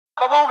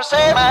want to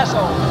save my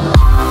soul.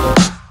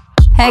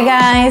 Hey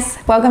guys,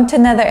 welcome to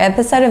another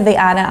episode of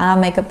the Eye to Eye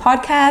Makeup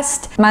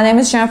Podcast. My name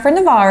is Jennifer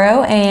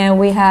Navarro and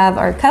we have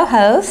our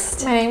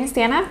co-host. My name is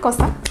Diana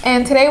Costa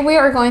and today we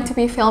are going to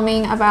be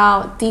filming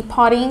about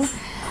depotting.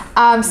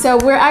 So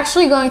we're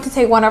actually going to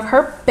take one of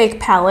her big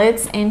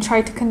palettes and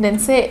try to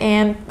condense it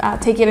and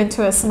take it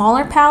into a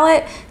smaller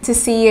palette to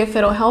see if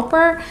it'll help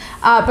her.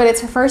 But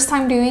it's her first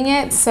time doing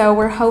it, so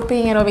we're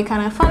hoping it'll be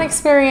kind of a fun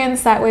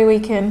experience. That way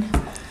we can...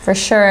 For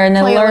sure, and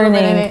a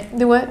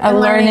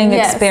learning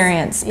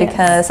experience,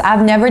 because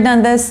I've never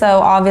done this, so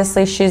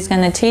obviously she's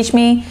going to teach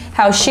me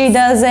how she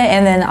does it,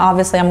 and then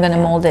obviously I'm going to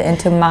mold it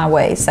into my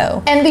way.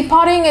 So, and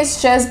depotting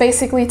is just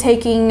basically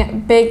taking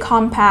big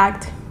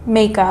compact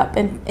makeup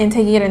and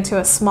taking it into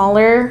a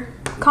smaller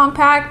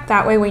compact.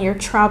 That way when you're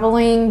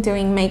traveling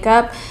doing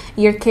makeup,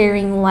 you're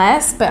carrying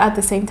less, but at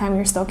the same time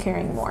you're still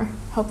carrying more.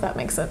 Hope that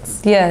makes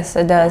sense. Yes,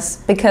 it does,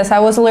 because I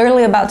was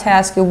literally about to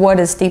ask you what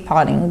is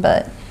depotting,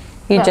 but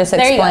you just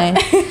explained.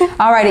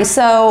 Alrighty,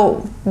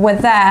 so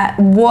with that,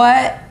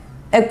 what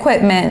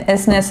equipment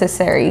is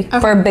necessary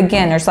for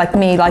beginners like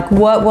me? Like,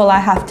 what will I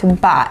have to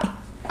buy?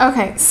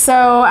 Okay,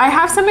 so I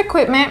have some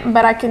equipment,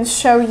 but I can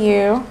show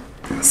you.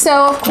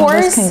 So of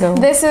course,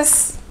 this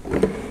is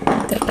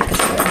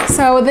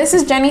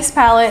Jenny's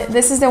palette.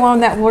 This is the one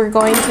that we're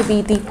going to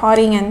be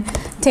depotting and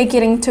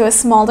taking to a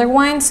smaller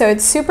one. So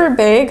it's super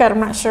big. I'm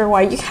not sure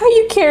how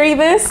you carry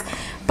this.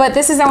 But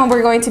this is the one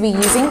we're going to be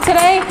using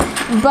today.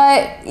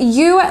 But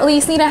you at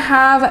least need to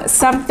have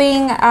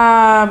something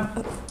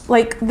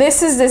like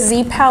this is the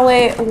Z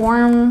palette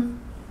warm.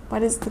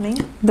 What is the name?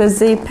 The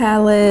Z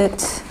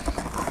palette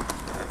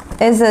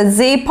is a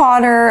Z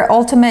Potter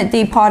ultimate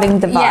depotting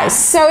device.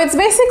 Yes. So it's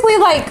basically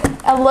like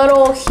a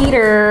little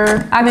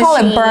heater. I call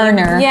it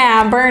burner.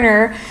 Yeah,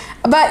 burner.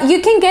 But you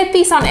can get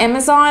these on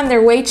Amazon.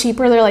 They're way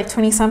cheaper. They're like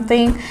 20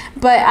 something.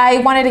 But I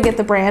wanted to get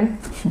the brand.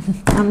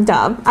 I'm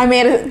dumb. I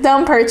made a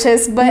dumb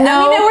purchase, but I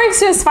mean, it works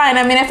just fine.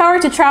 I mean, if I were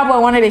to travel, I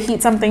wanted to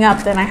heat something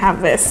up, then I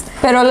have this.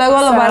 Pero luego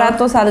lo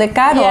barato sale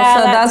caro, so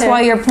that's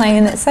why you're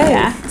playing it safe.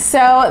 Yeah.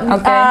 So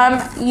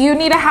you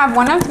need to have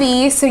one of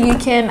these so you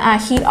can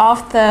heat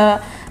off the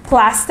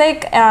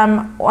plastic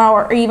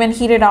or even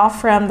heat it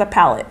off from the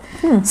palette.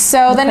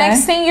 So the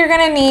next thing you're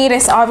gonna need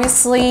is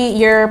obviously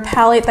your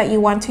palette that you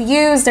want to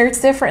use. There's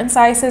different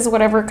sizes,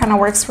 whatever kind of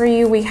works for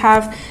you. We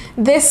have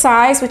this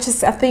size, which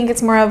is, I think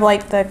it's more of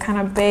like the kind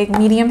of big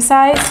medium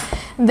size.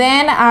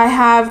 Then I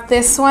have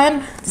this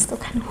one. It's still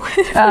kind of wet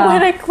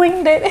when I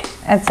cleaned it.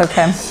 It's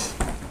okay.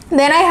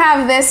 Then I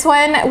have this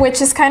one,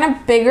 which is kind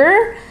of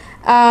bigger,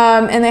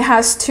 and it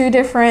has two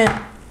different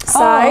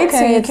sides,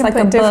 so you can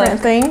put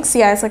different things.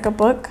 Yeah, it's like a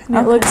book, and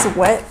it looks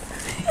wet.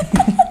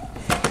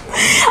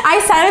 I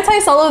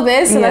sanitized all of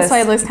this, so that's why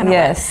it looks kind of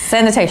wet.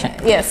 Sanitation.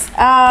 Yes.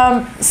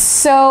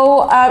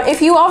 So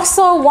if you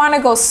also want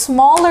to go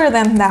smaller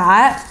than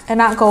that and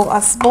not go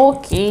as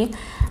bulky,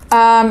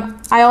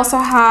 I also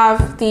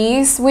have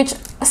these, which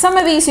some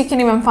of these you can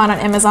even find on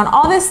Amazon.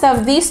 All this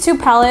stuff, these two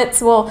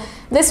palettes, well,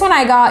 this one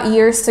I got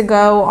years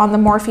ago on the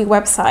Morphe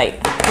website,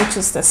 which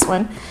is this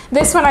one.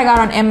 This one I got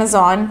on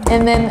Amazon,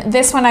 and then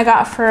this one I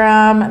got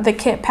from the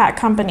Kit Pat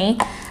company.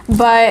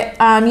 But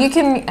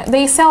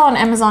they sell on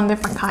Amazon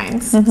different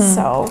kinds.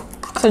 So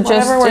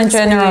just in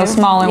general, a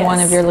smaller one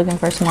if you're looking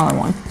for a smaller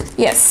one.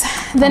 Yes.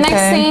 The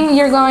next thing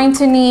you're going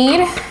to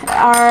need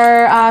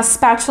are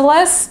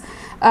spatulas.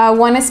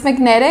 One is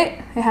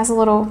magnetic. It has a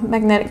little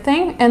magnetic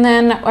thing, and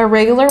then a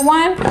regular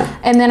one.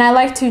 And then I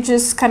like to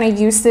just kind of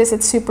use this.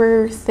 It's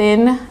super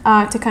thin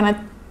to kind of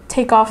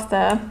take off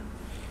the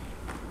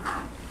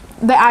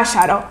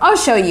eyeshadow. I'll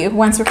show you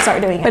once we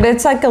start doing it. But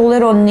it's like a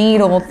little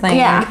needle thing.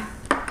 Yeah.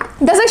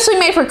 That's actually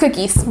made for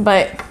cookies,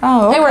 but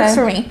it works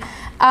for me.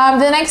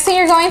 The next thing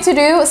you're going to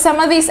do, some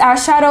of these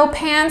eyeshadow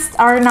pans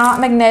are not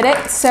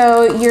magnetic,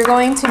 so you're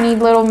going to need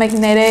little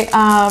magnetic...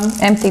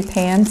 empty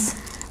pans?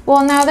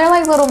 Well, no, they're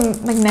like little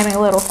magnetic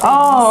little things.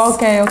 Oh,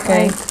 okay.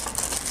 Like,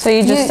 so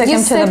you just stick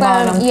them to the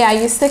bottom? Yeah,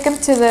 you stick them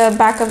to the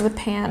back of the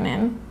pan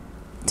and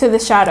to the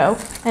shadow,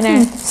 and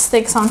it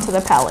sticks onto the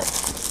palette.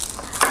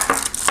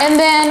 And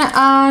then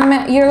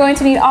you're going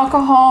to need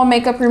alcohol,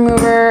 makeup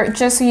remover,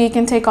 just so you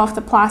can take off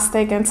the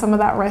plastic and some of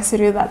that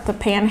residue that the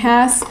pan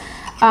has.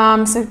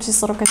 So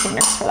just little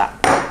containers for that.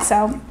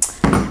 So,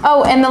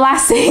 and the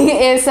last thing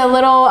is a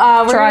little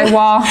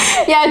drywall.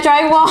 Yeah,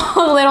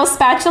 drywall little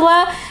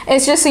spatula.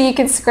 It's just so you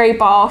can scrape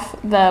off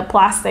the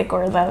plastic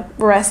or the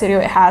residue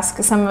it has,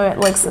 because some of it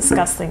looks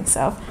disgusting.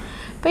 So,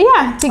 but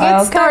yeah, to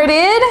get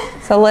started.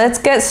 So let's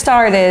get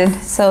started.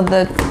 So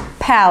the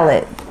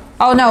palette.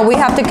 Oh no, we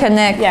have to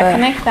connect. Yeah,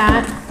 connect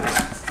that.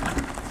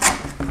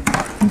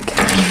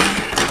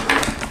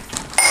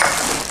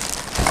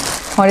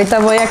 Ahorita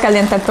voy a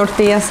calentar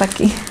tortillas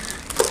aquí.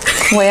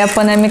 Voy a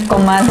poner mi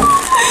comal.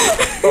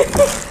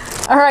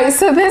 All right,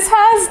 so this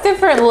has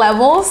different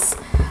levels.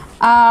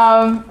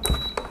 I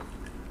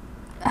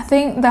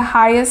think the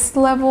highest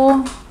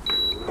level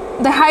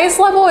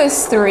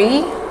is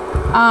 3.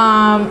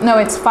 No,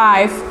 it's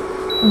 5.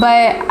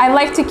 but I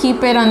like to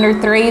keep it under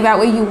 3. That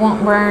way you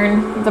won't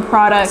burn the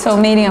product. So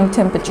medium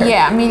temperature.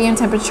 Yeah, medium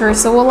temperature.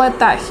 So we'll let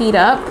that heat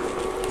up.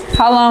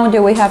 How long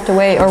do we have to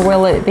wait, or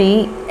will it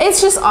be? It's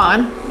just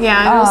on.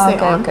 Yeah, it'll stay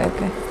on.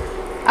 Okay.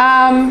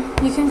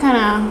 You can kind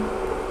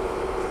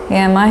of.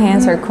 Yeah, my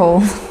hands are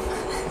cold.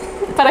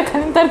 Para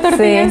calentar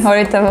tortillas. Sí,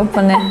 ahorita voy a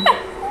poner.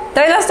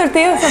 Trae las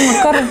tortillas,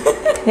 amor, corre.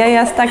 Ya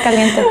está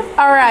caliente.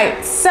 All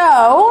right,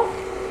 so.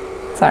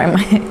 Sorry,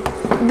 my.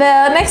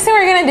 The next thing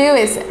we're gonna do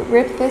is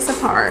rip this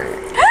apart.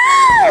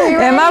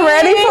 Am I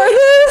ready for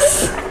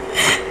this?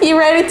 You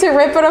ready to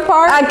rip it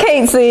apart? I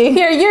can't see.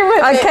 Here, you rip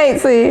it. I can't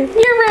see.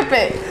 You rip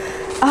it.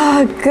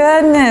 Oh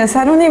goodness,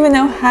 I don't even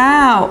know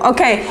how.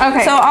 Okay.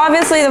 So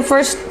obviously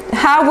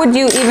how would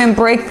you even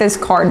break this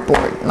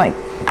cardboard? Like.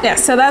 Yeah,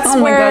 so that's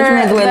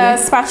where the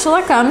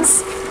spatula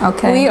comes.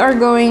 Okay. We are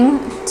going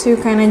to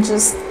kind of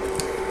just.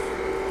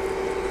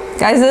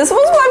 Guys, this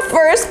was my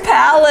first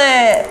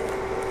palette.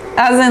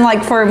 As in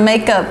like for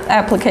makeup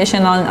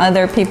application on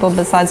other people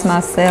besides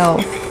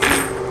myself.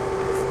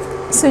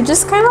 So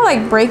just kind of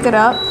like break it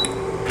up.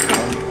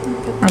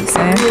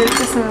 Okay.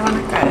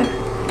 Okay.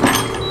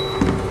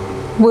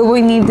 Will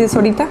we need this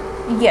ahorita?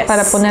 Yes.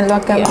 Para ponerlo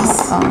acá.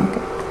 Yes. Oh,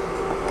 okay.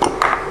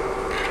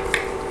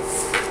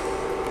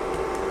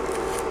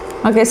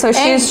 Okay, so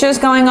she's just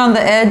going on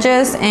the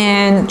edges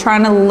and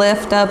trying to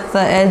lift up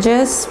the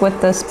edges with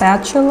the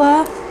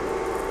spatula.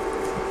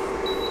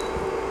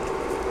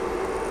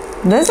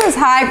 This is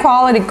high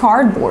quality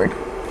cardboard.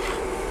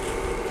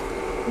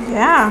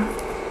 Yeah.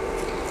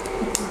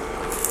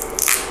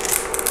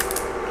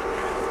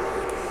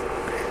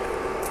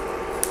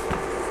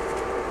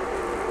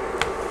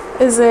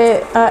 Is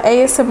it an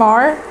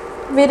ASMR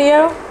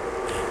video?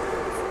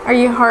 Are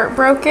you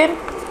heartbroken?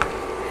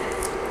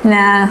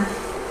 Nah.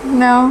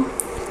 No.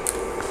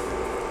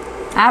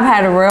 I've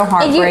had a real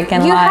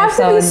heartbreaking you life,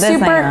 so this ain't.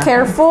 You have to be super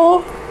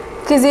careful,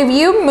 because if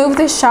you move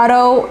the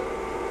shadow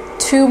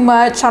too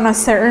much on a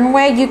certain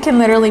way, you can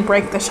literally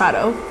break the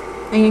shadow,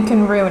 and you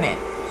can ruin it.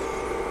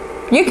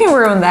 You can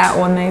ruin that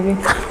one, maybe.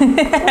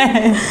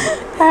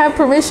 I have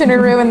permission to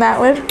ruin that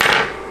one.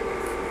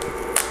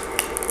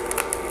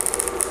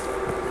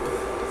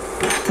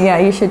 Yeah,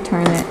 you should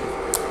turn it.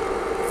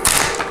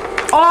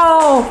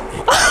 Oh!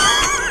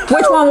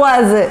 Which one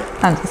was it?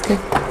 I'm just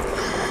kidding.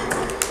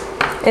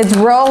 It's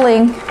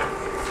rolling.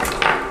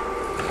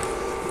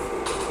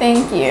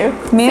 Thank you.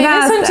 See,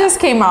 this one just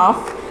came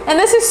off. And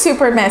this is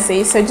super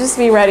messy, so just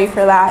be ready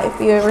for that if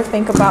you ever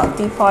think about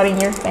depotting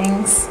your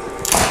things.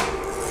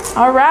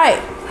 All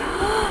right.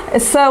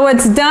 So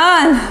it's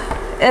done.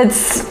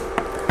 It's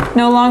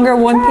no longer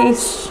one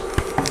piece.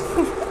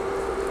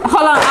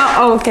 Hold on.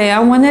 Oh, okay. I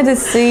wanted to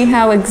see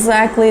how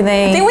exactly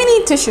they... I think we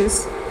need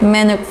tissues.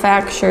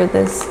 Manufacture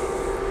this.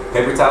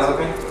 Paper towels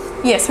okay?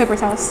 Yes, paper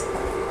towels.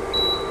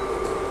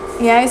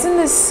 Yeah, isn't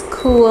this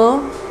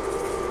cool?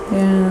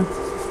 Yeah.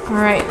 All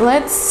right,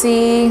 let's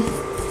see.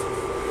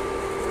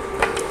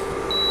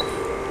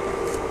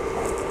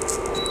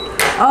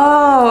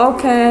 Oh,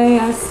 okay.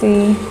 I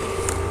see.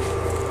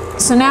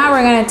 So now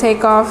we're gonna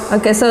take off.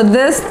 Okay, so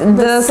this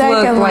does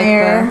look like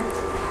the...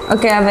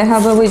 Okay, a ver, how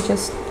about we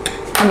just...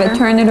 A ver,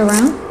 turn it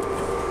around.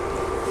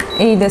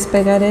 Y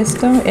despegar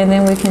esto, and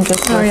then we can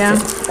just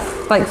lift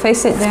it. Like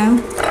face it down.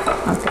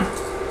 Okay.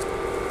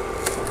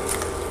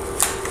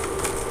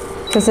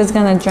 Because it's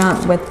gonna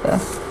jump with the...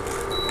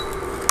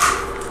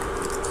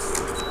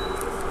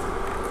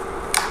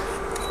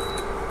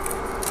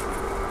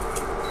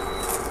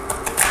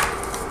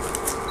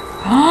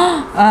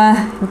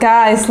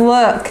 Guys,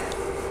 look.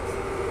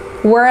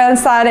 We're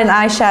inside an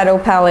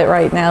eyeshadow palette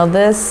right now.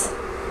 This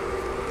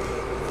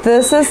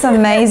is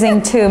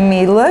amazing to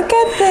me. Look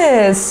at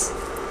this.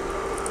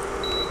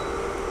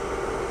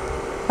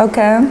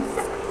 Okay.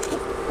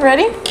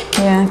 Ready?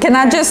 Yeah. Can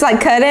I just like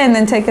cut it and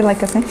then take it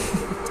like a thing?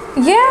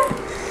 Yeah.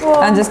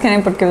 Well, I'm just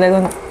kidding porque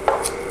luego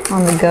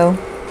on the go.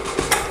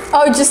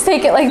 Oh, just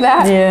take it like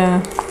that?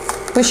 Yeah.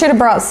 We should have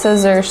brought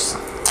scissors. I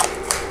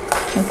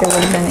think it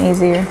would have been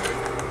easier.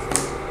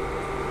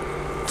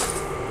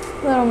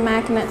 Little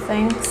magnet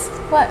things.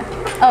 What?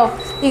 Oh,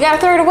 you gotta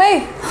throw it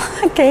away.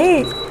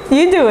 Okay.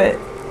 You do it.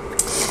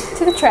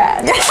 To the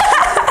trash.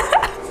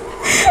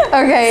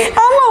 Okay. I'm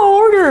gonna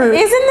order.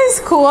 Isn't this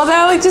cool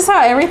though? Like just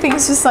how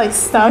everything's just like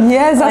stuck.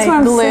 Yes, that's like, what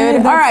I'm glued.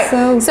 saying. All right.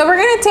 So we're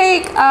gonna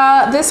take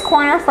this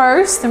corner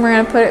first, and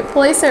we're gonna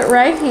place it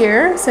right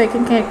here, so it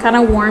can get kind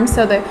of warm,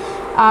 so the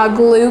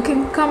glue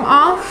can come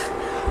off.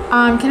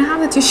 Can I have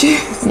the tissue?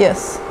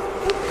 Yes.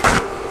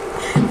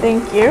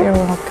 Thank you. You're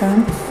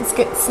welcome. Let's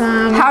get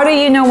some. How do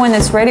you know when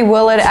it's ready?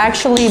 Will it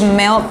actually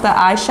melt the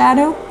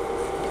eyeshadow?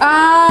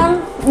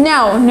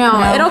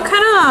 No. It'll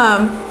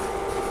kind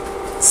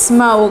of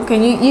smoke,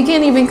 and you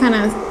can even kind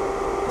of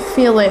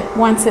feel it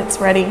once it's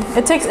ready.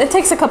 It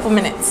takes a couple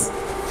minutes.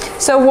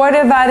 So what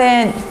if I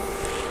didn't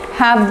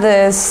have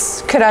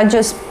this? Could I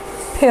just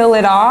peel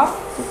it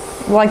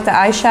off, like the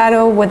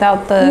eyeshadow,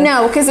 without the?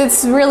 No, because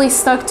it's really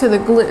stuck to the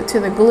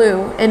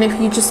glue, and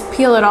if you just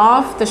peel it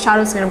off, the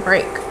shadow's gonna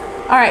break.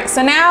 All right,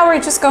 so now we're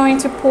just going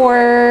to pour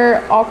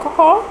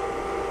alcohol.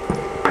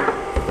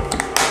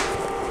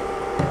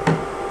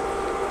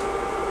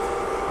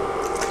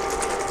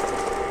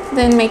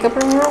 then makeup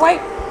remover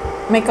wipe.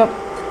 Makeup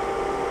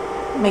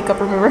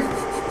remover.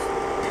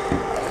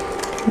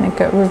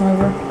 Makeup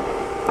remover.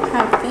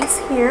 Have these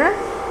here.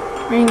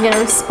 We're gonna get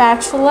our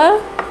spatula.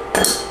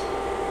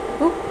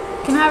 Ooh,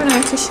 can I have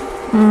another tissue?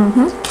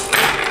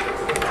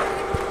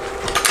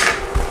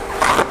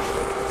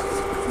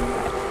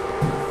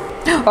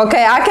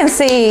 Okay, I can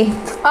see.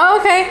 Oh,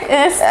 okay,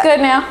 it's good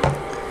now.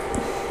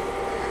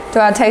 Do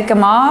I take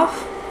them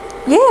off?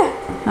 Yeah.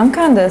 I'm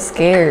kind of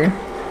scared.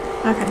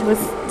 Okay,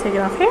 let's take it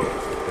off here.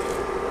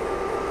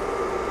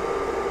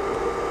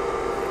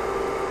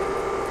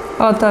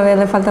 Oh, todavía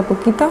le falta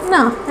poquito?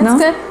 No, that's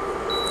good.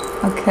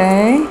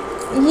 Okay.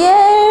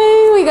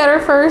 Yay, we got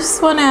our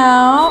first one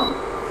out.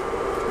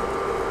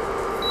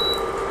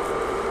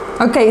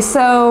 Okay,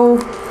 so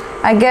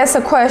I guess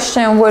a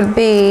question would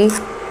be,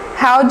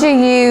 how do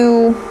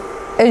you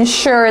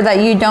ensure that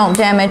you don't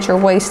damage or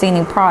waste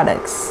any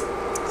products?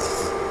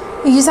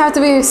 You just have to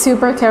be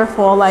super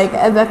careful. Like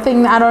the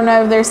thing, I don't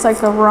know if there's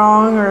like a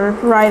wrong or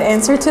right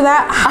answer to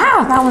that.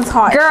 Ah, that one's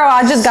hot. Girl,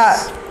 I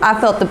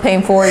felt the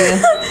pain for you.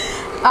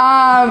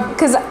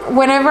 Because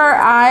whenever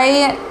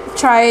I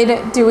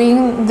tried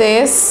doing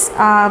this, when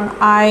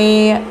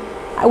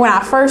I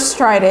first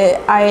tried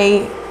it,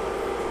 I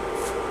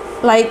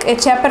like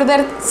eché a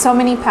perder so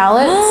many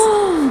palettes.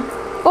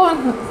 Oh,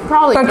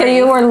 probably. Porque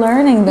you were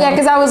learning though. Yeah,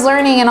 because I was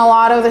learning and a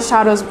lot of the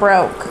shadows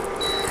broke.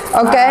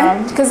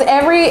 Okay. Because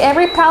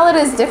every palette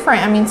is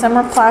different. I mean, some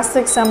are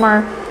plastic, some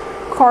are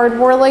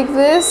cardboard like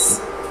this.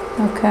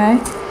 Okay.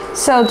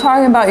 So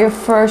talking about your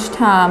first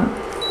time,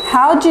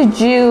 how did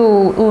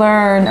you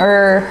learn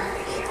or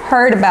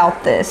heard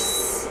about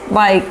this?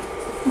 Like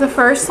the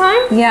first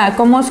time? Yeah,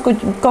 ¿cómo es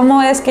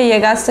que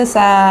llegaste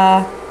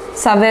a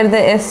saber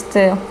de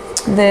este?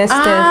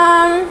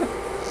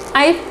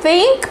 I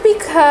think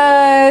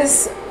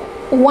because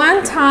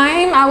one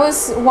time I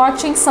was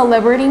watching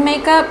celebrity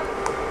makeup.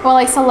 Well,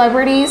 like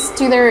celebrities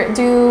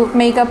do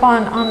makeup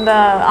on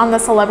the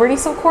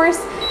celebrities, of course,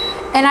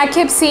 and I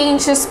kept seeing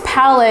just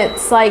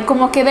palettes, like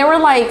como que they were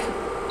like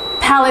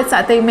palettes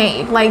that they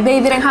made, like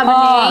they didn't have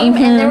a name,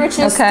 and they were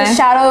just the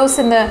shadows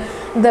and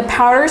the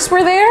powders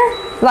were there.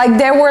 Like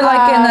they were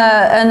like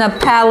in a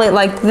palette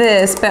like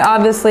this, but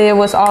obviously it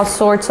was all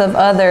sorts of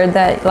other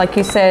that, like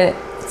you said,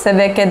 se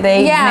ve que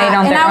they made on their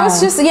own. And I was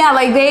just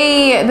like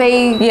they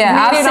made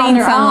it on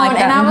their own, like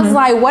and I was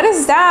like, what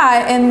is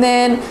that? And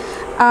then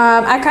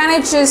I kind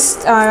of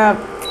just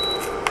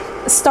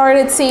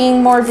started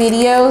seeing more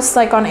videos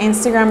like on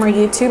Instagram or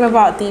YouTube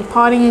about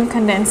depotting and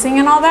condensing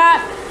and all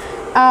that.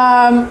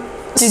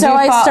 So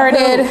I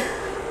started.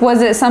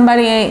 Was it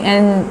somebody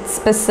in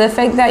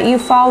specific that you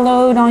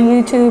followed on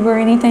YouTube or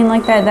anything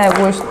like that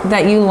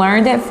that you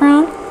learned it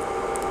from?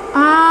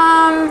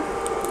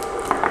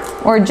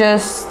 Or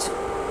just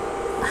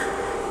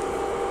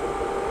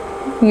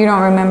you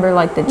don't remember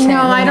like the channel?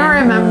 No, I don't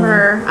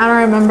remember. I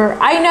don't remember.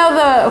 I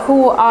know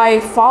who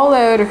I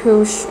followed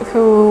who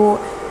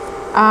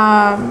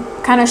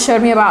kind of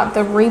showed me about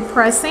the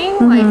repressing,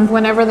 like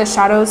whenever the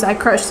shadows, I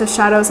crushed the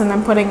shadows and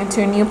then putting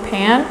into a new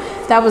pan.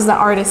 That was the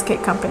Artist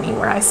Kit Company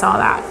where I saw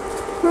that.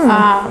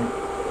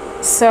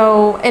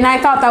 So, and I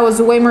thought that was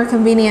way more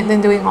convenient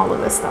than doing all of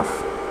this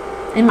stuff,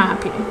 in my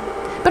opinion.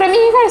 But I mean,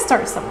 you gotta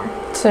start somewhere.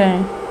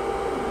 Yeah.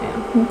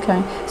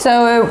 Okay.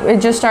 So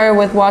it just started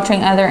with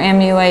watching other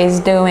MUAs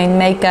doing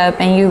makeup,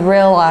 and you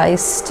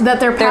realized that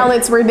their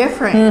palettes were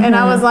different, and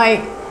I was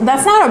like,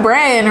 that's not a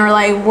brand, or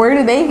like, where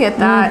did they get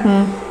that?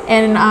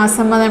 And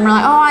some of them were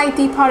like, oh, I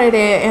depotted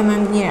it, and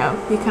then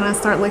you kind of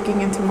start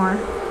looking into more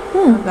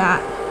of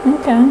that.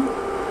 Okay.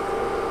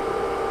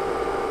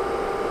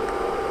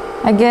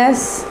 I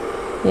guess,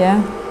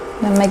 yeah,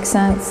 that makes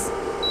sense.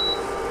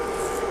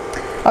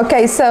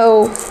 Okay,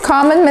 so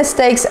common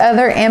mistakes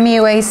other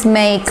MUAs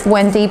make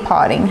when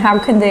depotting. How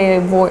can they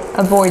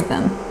avoid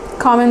them?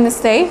 Common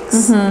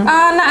mistakes?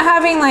 Not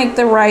having like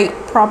the right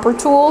proper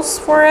tools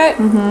for it.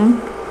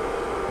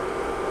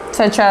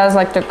 Such as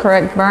like the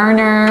correct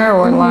burner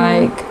or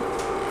like...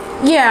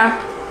 Yeah.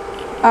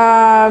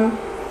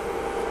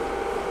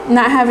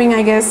 Not having,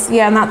 I guess,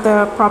 not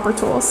the proper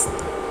tools.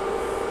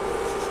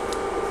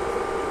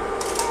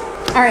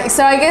 All right,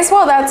 so I guess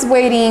while that's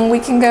waiting, we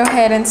can go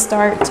ahead and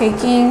start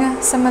taking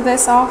some of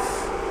this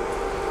off.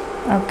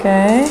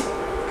 Okay.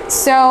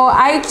 So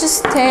I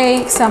just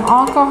take some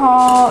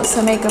alcohol,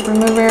 some makeup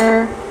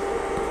remover,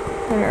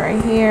 put it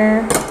right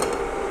here.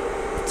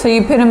 So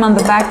you put them on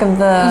the back of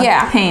the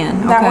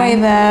pan. That way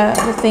the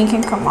thing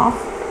can come off.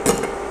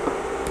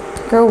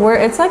 Girl,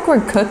 it's like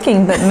we're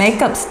cooking, but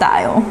makeup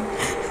style.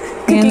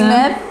 Cooking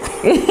meth?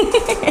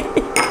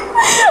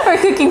 Or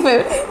cooking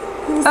food?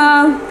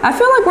 I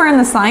feel like we're in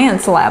the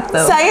science lab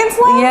though. Science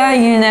lab? Yeah,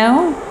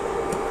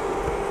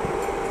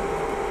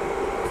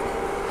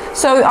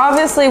 So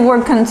obviously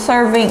we're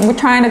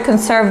trying to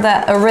conserve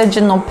that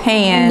original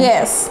pan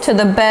to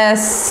the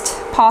best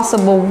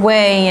possible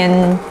way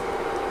in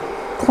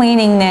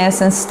cleaning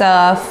this and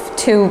stuff,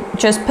 to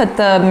just put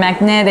the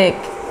magnetic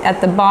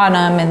at the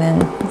bottom and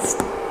then,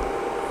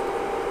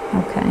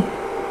 okay.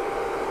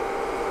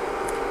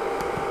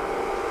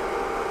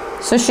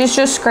 So she's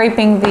just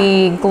scraping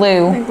the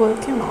glue. The glue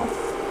came off.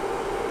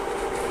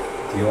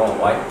 Do you want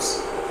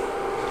wipes?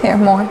 Here,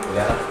 more.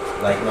 Yeah,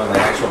 like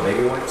actual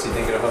baby wipes. You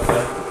think it'll help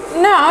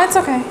that? No, it's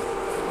okay.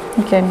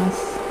 Okay, miss.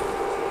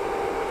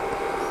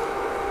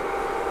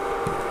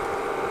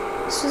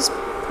 It's just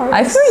part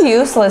I feel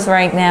useless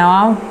right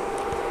now.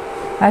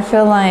 I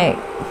feel like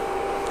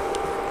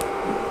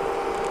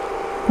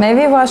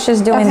maybe while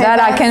she's doing that,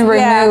 I can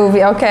remove.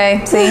 Yeah.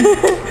 Okay, see,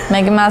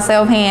 making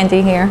myself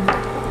handy here.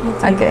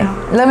 Okay,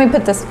 let me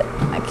put this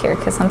back here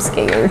because I'm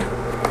scared.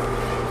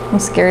 I'm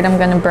scared I'm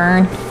gonna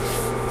burn.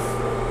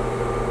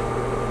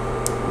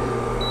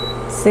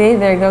 See,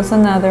 there goes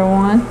another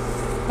one.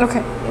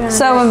 Okay. Yeah,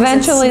 so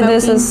eventually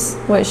this is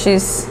what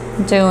she's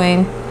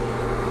doing.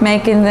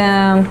 Making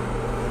them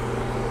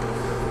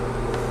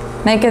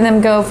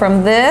go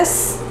from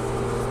this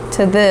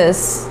to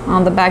this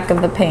on the back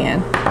of the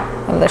pan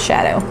of the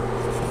shadow.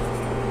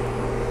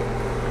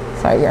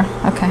 Sorry, girl.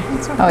 Okay.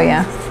 Okay. Oh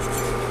yeah.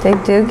 They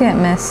do get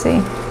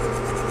messy.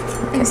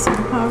 Okay. So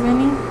how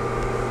many?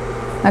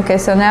 Okay,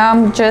 so now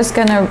I'm just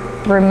gonna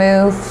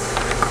remove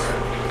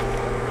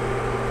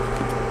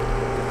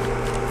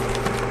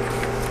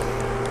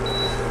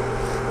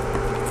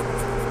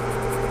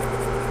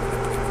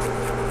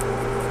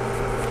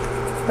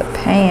the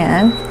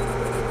pan.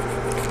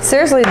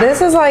 Seriously,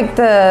 this is like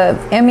the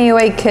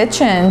MUA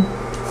kitchen.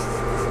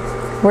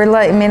 We're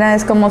like, mira,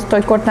 es como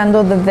estoy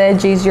cortando the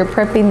veggies. You're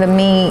prepping the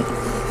meat.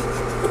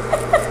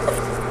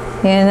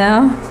 You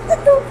know?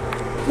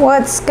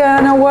 What's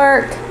gonna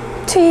work?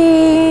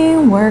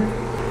 Teamwork.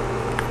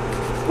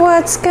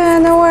 What's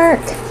gonna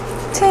work?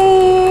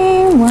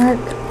 Teamwork.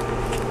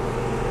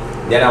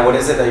 Yeah, now what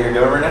is it that you're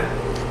doing right now?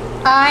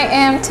 I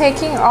am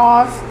taking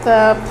off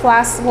the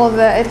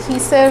the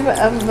adhesive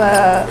of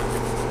the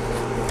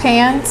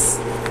pans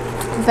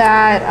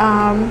that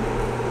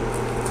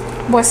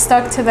was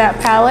stuck to that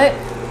palette.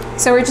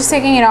 So we're just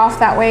taking it off,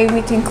 that way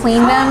we can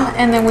clean them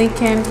and then we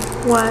can,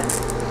 what?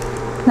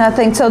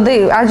 Nothing. So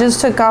I just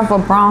took off a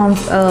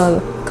bronze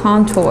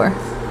contour.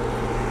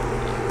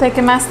 ¿Te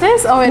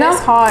quemaste? Oh, it is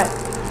hot.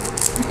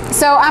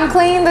 So I'm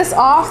cleaning this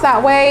off,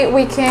 that way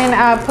we can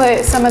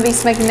put some of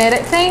these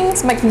magnetic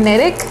things,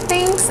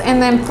 and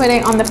then put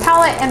it on the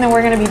palette, and then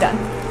we're gonna be done.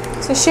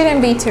 So it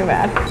shouldn't be too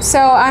bad. So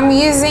I'm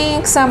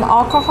using some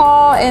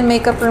alcohol and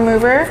makeup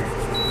remover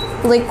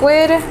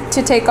liquid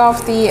to take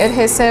off the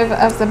adhesive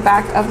of the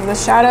back of the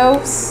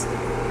shadows.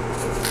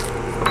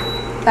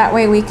 That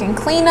way we can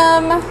clean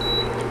them.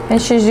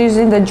 And she's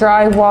using the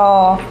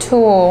drywall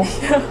tool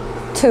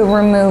to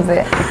remove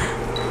it.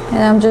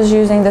 And I'm just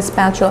using the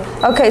spatula.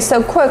 Okay,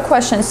 so quick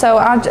question. So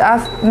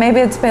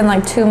maybe it's been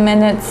like 2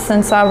 minutes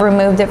since I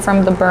removed it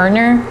from the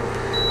burner.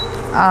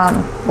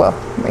 Well,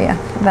 yeah,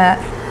 that.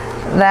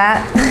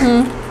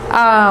 Mm-hmm.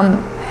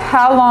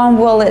 How long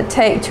will it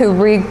take to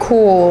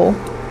recool,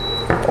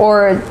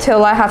 or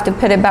till I have to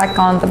put it back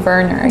on the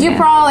burner again? You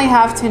probably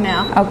have to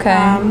now. Okay.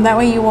 That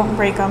way you won't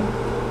break them.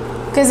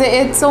 Because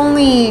it's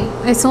only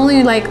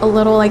like a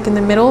little like in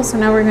the middle, so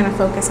now we're gonna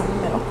focus on the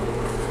middle.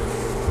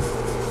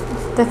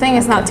 The thing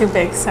is not too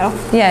big, so.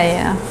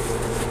 Yeah.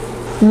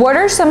 What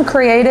are some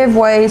creative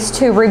ways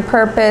to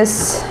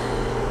repurpose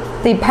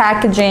the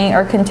packaging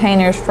or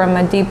containers from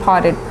a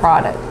depotted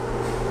product?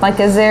 Like,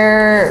 is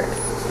there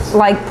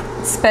like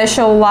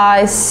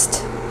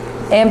specialized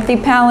empty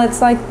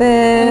pallets like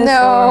this?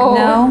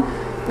 No.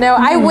 No,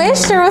 I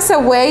wish there was a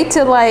way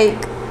to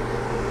like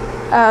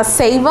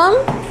save them.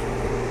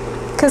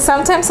 Because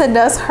sometimes it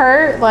does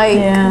hurt, like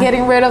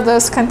getting rid of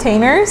those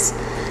containers,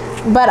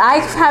 but I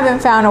haven't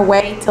found a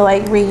way to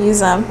like reuse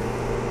them.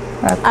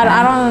 Okay.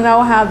 I don't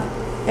know how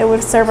it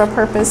would serve a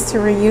purpose to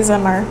reuse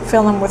them or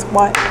fill them with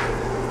what.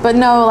 But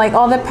no, like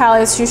all the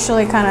pallets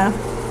usually kind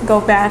of go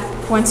bad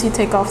once you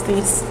take off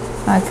these.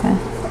 Okay.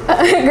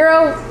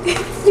 Girl, you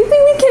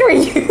think we can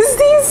reuse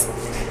these?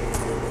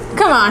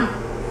 Come on.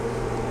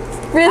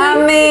 Really? I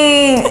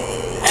mean,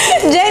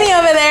 Jenny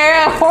over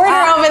there, a hoarder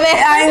over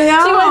there. I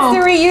know. She wants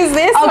to reuse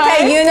this one.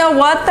 Okay, you know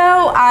what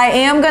though? I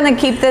am gonna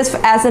keep this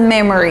as a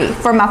memory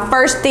for my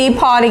first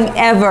depotting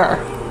ever.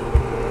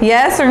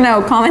 Yes or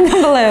no? Comment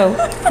down below.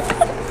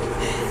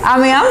 I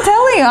mean, I'm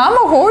telling you, I'm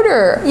a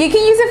hoarder. You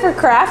can use it for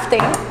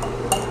crafting.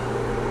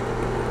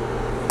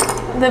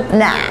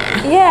 Nah.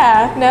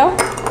 Yeah, no?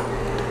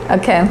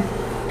 Okay.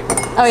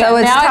 Oh yeah, so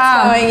it's now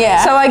time. It's going,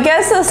 yeah. So I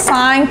guess a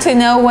sign to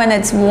know when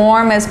it's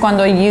warm is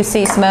cuando you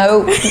see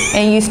smoke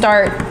and you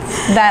start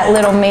that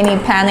little mini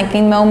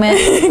panicking moment.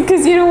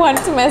 Because you don't want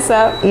it to mess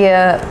up.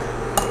 Yeah.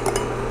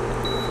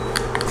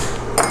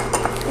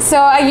 So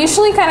I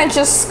usually kind of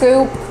just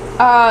scoop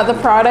the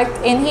product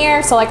in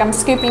here. So like I'm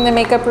scooping the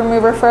makeup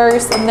remover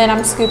first, and then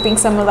I'm scooping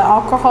some of the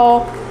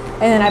alcohol,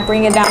 and then I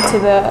bring it down to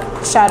the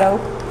shadow.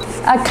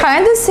 I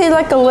kind of see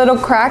like a little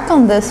crack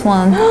on this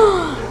one.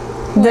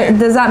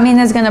 Does that mean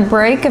it's gonna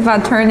break if I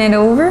turn it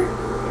over?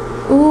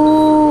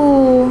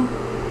 Ooh.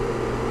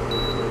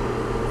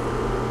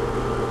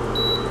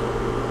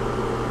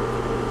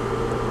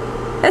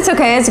 It's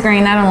okay, it's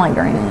green. I don't like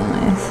green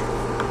anyways.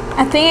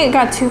 I think it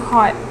got too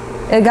hot.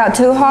 It got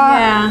too hot?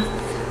 Yeah.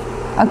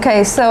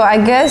 Okay, so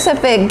I guess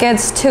if it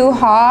gets too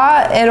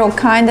hot, it'll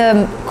kind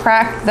of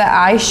crack the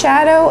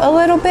eyeshadow a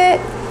little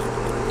bit.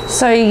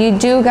 So you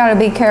do gotta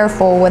be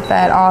careful with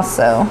that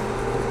also.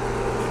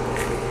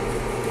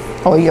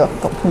 Oh, yo,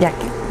 ya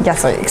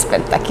soy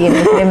experta aquí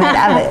en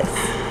primera vez.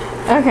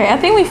 Okay, I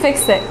think we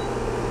fixed it.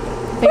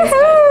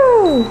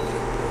 Woohoo!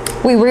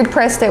 We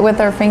repressed it with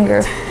our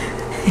finger.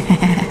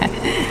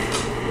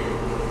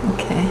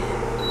 Okay.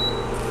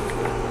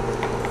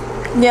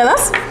 Yeah,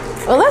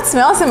 that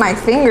smells in my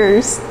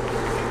fingers.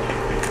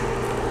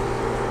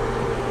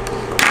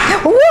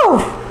 Whoa!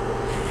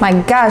 My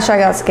gosh, I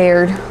got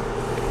scared.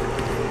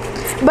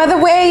 By the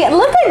way,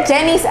 look at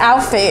Jenny's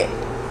outfit.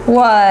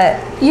 What?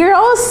 You're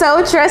all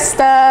so dressed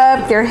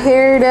up, your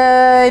hair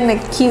done, the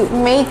cute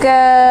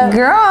makeup.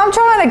 Girl, I'm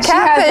trying to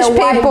catfish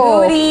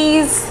people.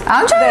 Booties,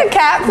 I'm trying to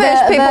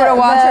catfish people to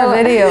watch our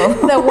video.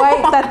 The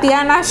white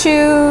Tatiana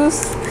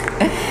shoes.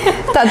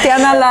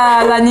 Tatiana,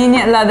 la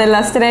niña, la de la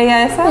estrella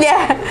esa?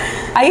 Yeah.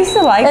 I used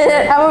to like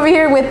it. I'm over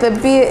here with the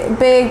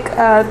big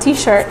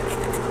t-shirt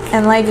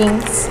and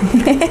leggings.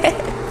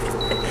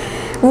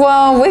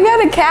 Well, we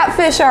gotta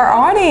catfish our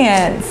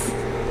audience.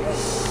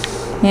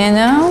 You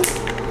know?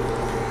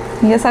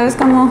 Ya sabes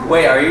cómo?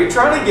 Wait, are you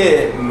trying to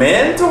get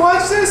men to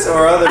watch this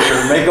or other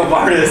makeup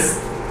artists?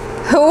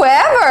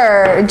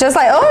 Whoever. Just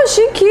like, oh,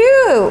 she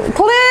cute.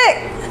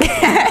 Click.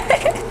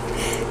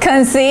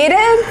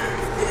 Conceited?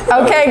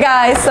 Okay,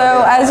 guys,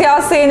 so as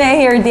y'all seen it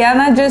here,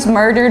 Diana just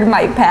murdered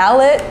my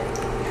palette.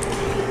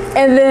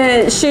 And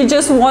then she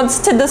just wants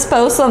to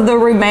dispose of the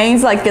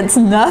remains like it's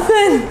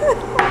nothing.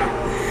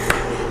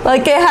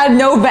 Like it had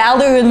no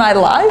value in my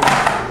life.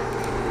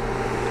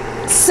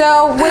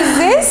 So was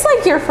this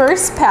like your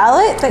first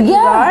palette that you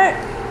got?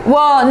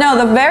 Well, no,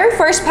 the very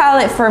first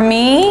palette for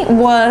me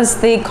was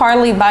the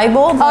Carly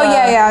Bible. Oh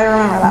yeah, I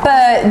remember that.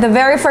 But the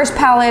very first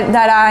palette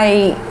that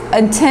I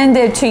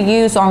intended to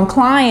use on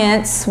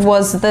clients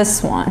was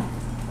this one.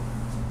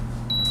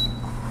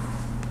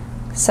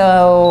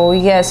 So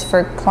yes,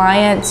 for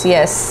clients,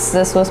 yes,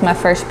 this was my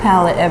first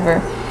palette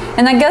ever.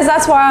 And I guess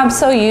that's why I'm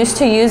so used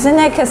to using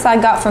it, because I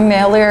got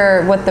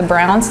familiar with the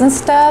browns and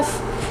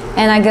stuff.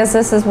 And I guess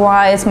this is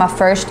why it's my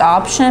first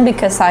option,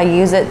 because I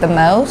use it the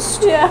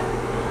most. Yeah.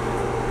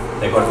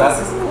 ¿Te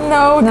cortaste?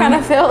 No, it kind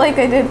of felt like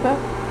I did, but.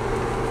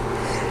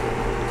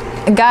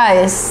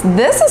 Guys,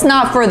 this is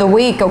not for the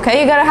weak, okay?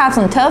 You gotta have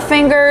some tough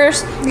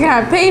fingers. You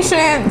gotta have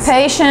patience.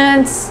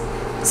 Patience.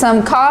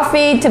 Some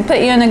coffee to put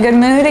you in a good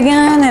mood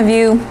again if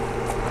you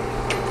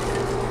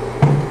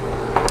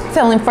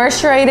feeling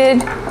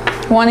frustrated,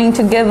 wanting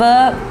to give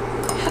up.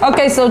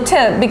 Okay, so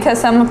tip,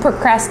 because I'm a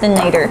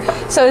procrastinator.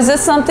 So is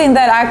this something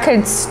that I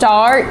could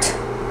start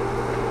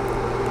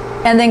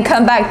and then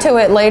come back to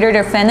it later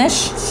to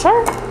finish?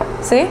 Sure.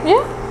 See?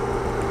 Yeah.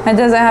 It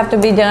doesn't have to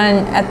be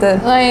done at the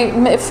like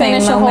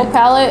finish a whole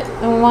palette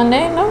in one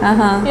day. No.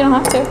 You don't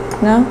have to.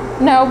 No.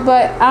 No,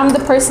 but I'm the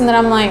person that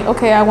I'm like,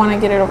 okay, I want to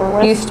get it over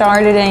with. You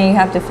started and you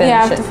have to finish it.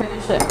 Yeah, I have to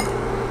finish it.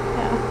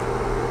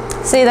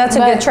 Yeah. See, that's a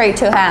good trait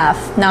to have.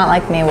 Not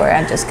like me, where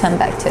I just come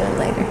back to it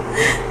later.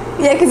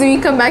 Yeah, because if you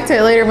come back to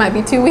it later, it might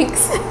be 2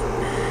 weeks.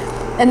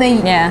 And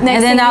then next and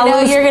then thing you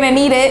know, you're gonna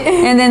need it.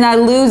 And then I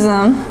lose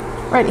them.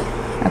 Ready.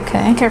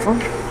 Okay. Careful.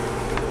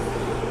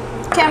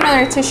 Can I have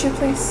another tissue,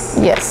 please?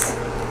 Yes.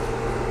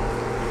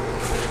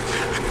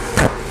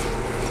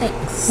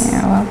 Thanks.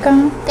 You're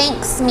welcome.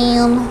 Thanks,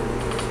 ma'am.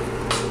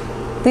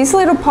 These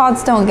little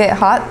pods don't get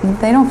hot.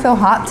 They don't feel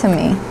hot to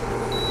me.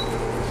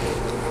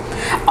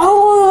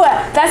 Oh,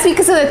 that's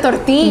because of the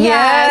tortillas.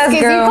 Yes,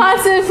 because you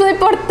constantly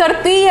flip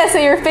tortillas, so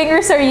your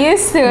fingers are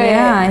used to it.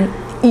 Yeah.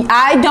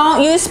 I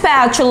don't use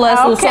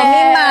spatulas. Uso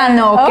mi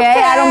mano,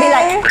 okay? I don't be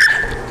like.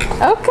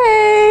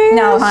 Okay.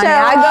 No, honey.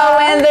 I go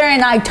in there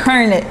and I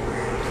turn it.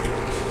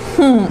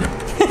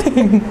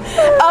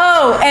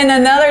 Oh, and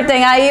another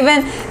thing, I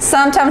even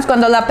sometimes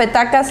cuando la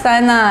petaca está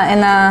en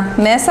la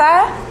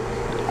mesa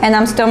and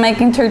I'm still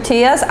making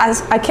tortillas,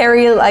 I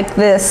carry it like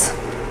this.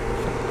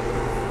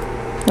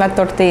 La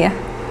tortilla.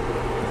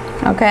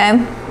 Okay?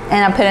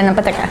 And I put it in a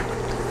petaca.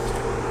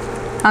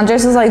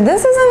 Andres is like,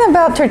 this isn't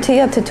about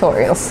tortilla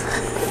tutorials.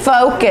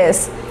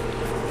 Focus.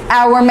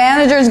 Our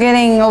manager's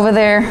getting over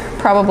there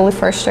probably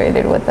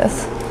frustrated with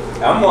us.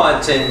 I'm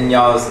watching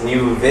y'all's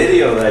new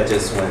video that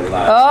just went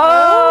live.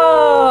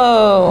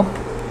 Oh!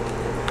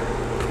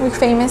 We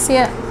famous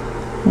yet?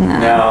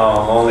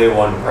 No, only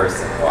one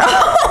person.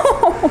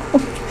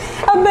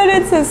 I bet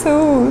it's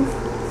Jesus.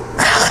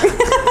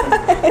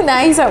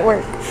 Nah, he's at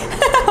work.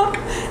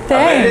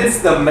 I mean, it's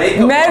the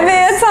makeup. Maybe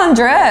it's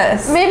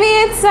Andres. Maybe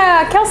it's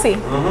Kelsey.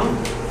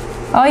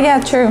 Oh yeah,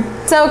 true.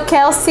 So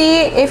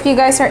Kelsey, if you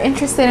guys are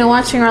interested in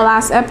watching our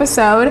last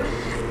episode,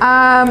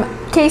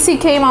 Casey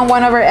came on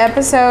one of our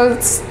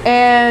episodes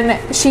and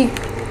she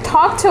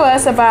talked to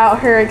us about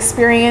her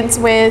experience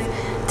with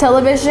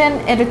television,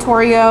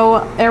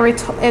 editorial,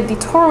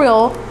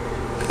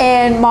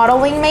 and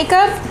modeling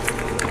makeup.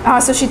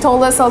 So she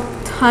told us a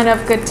ton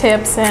of good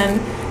tips and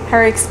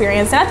her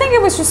experience, and I think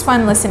it was just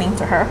fun listening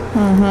to her.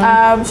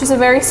 She's a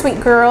very sweet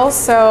girl,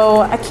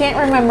 so I can't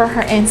remember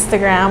her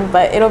Instagram,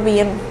 but it'll be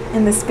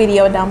in this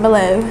video down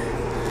below.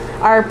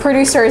 Our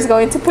producer is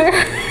going to put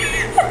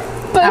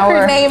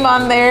her name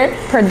on there.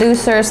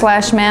 Producer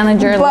 /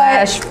 manager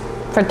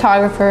 /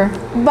 photographer.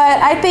 But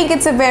I think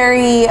it's a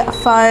very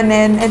fun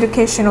and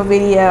educational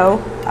video.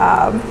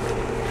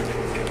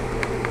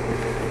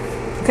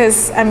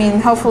 Because I mean,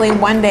 hopefully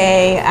one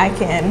day I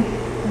can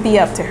be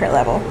up to her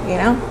level, you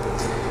know.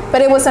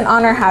 But it was an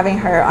honor having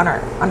her on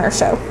our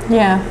show.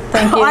 Yeah,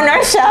 thank you. On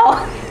our show.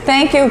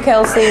 Thank you,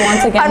 Kelsey,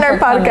 once again on our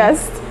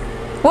podcast.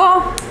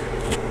 Well,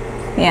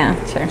 yeah,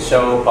 sure.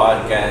 Show,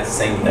 podcast,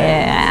 same thing.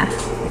 Yeah.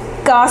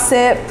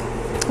 Gossip.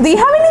 Do you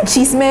have any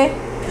chisme?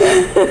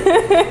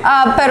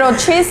 Pero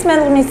chisme,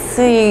 let me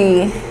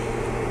see.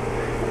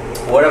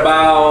 What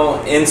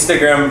about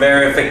Instagram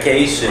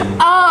verification?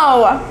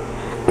 Oh.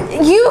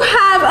 You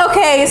have,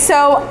 okay,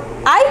 so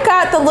I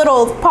got the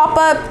little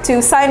pop-up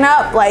to sign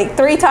up like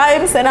 3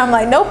 times, and I'm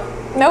like, nope.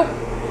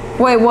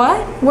 Wait, what?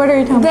 What are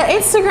you talking about? The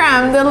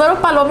Instagram, the little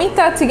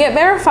palomita to get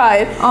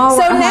verified. Oh,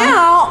 so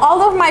now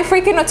all of my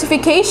freaking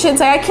notifications,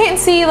 like I can't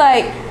see,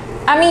 like,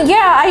 I mean,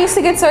 yeah, I used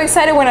to get so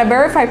excited when a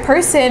verified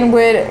person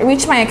would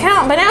reach my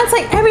account, but now it's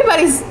like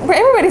everybody's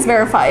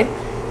verified.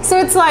 So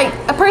it's like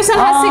a person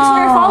has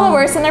 600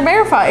 followers and they're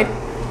verified.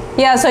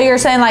 Yeah, so you're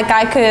saying like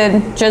I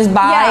could just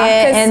buy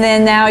it and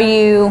then now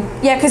you...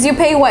 Yeah, because you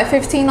pay what,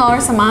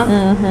 $15 a month?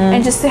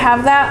 And just to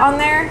have that on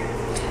there?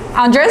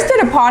 Andres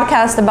did a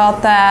podcast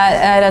about that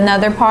at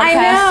another podcast. I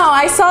know,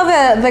 I saw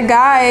the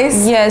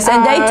guys. Yes,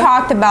 and they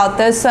talked about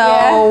this.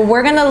 So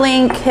we're going to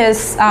link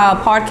his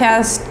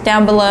podcast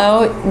down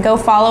below. Go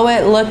follow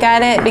it, look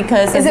at it,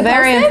 because it's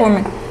very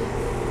informative.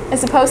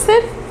 Is it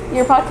posted?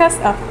 Your podcast?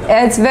 Oh.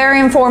 It's very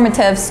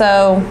informative,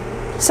 so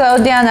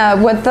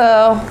Diana, with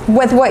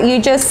what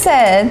you just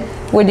said,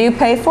 would you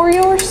pay for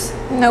yours?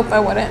 Nope, I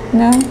wouldn't.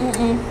 No?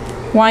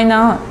 Why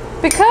not?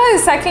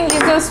 Because I can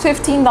use those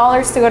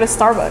 $15 to go to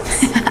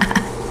Starbucks.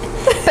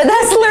 But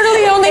that's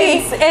literally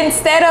only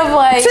instead of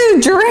like 2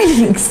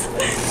 drinks.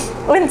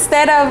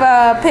 Instead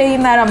of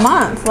paying that a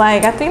month.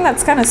 Like, I think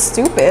that's kind of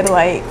stupid.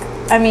 Like,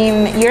 I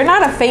mean, you're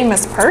not a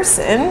famous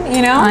person,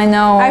 you know? I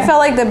know. I felt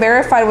like the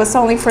verified was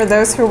only for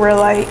those who were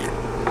like,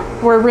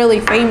 were really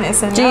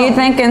famous. And do you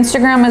think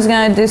Instagram is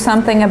going to do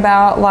something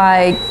about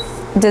like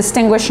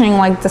distinguishing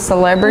like the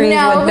celebrities?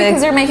 No, because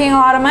they're making a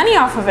lot of money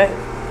off of it.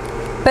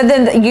 But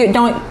then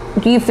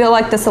do you feel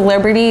like the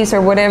celebrities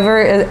or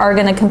whatever are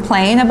going to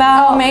complain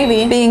about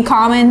being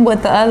common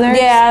with the others?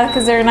 Yeah,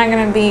 because they're not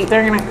going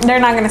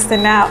to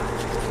stand out.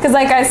 Because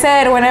like I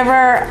said,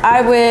 whenever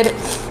I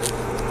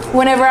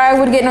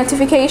would get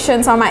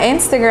notifications on my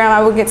Instagram,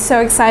 I would get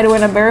so excited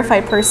when a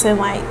verified person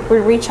like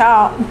would reach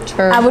out.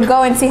 Sure. I would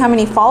go and see how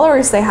many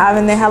followers they have,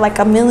 and they had like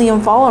 1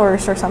 million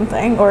followers or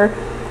something, or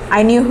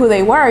I knew who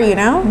they were, you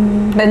know?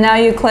 But now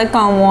you click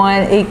on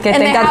one, they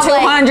got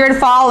 200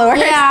 followers.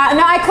 Yeah,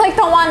 no, I clicked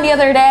on one the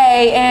other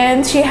day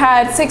and she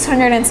had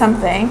 600 and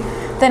something.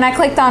 Then I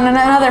clicked on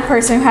another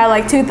person who had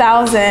like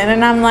 2,000,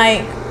 and I'm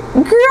like,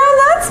 girl,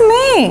 that's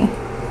me.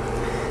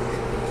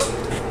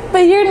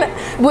 But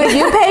would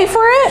you pay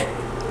for it?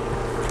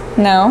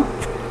 No.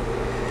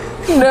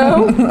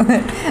 No?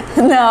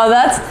 No,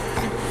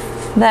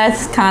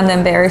 that's kind of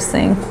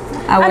embarrassing,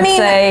 I would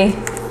say.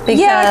 Because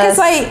yeah, because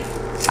like,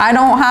 I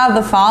don't have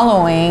the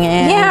following.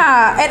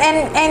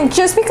 And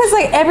just because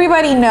like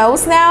everybody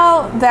knows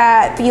now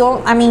that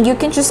you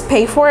can just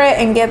pay for it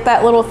and get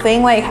that little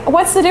thing. Like,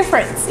 what's the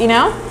difference, you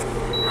know?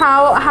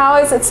 How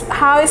is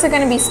it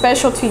going to be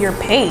special to your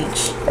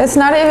page? It's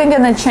not even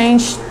going to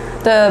change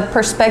the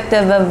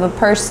perspective of a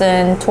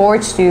person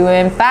towards you.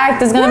 In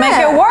fact, it's going to make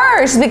it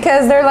worse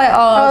because they're like,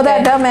 oh,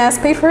 that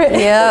dumbass paid for it.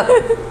 Yep.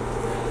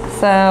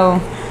 So,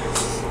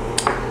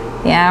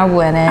 yeah, I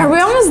wouldn't. Are we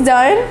almost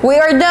done? We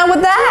are done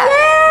with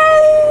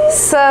that. Yay!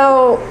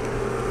 So,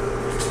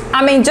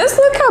 I mean, just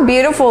look how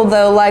beautiful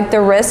though, like the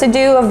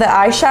residue of the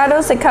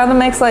eyeshadows, it kind of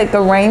makes like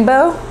a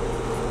rainbow.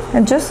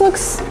 It just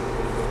looks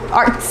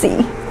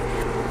artsy.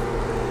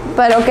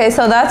 But okay,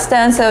 so that's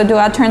done. So do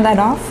I turn that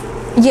off?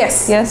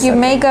 Yes. Yes. You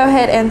may go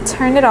ahead and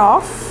turn it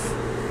off.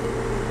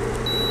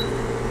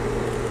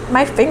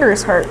 My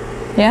fingers hurt.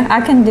 Yeah, I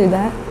can do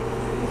that.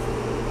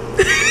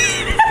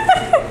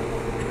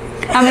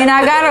 I mean,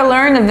 I gotta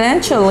learn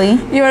eventually.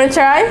 You wanna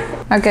try?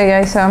 Okay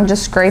guys, so I'm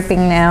just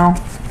scraping now.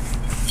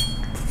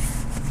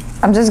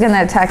 I'm just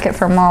gonna attack it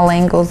from all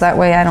angles, that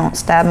way I don't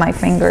stab my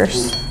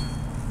fingers.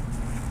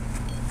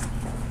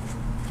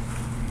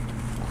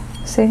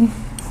 See?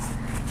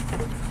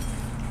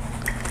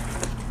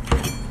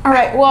 All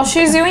right, while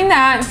she's doing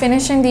that and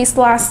finishing these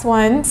last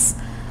ones,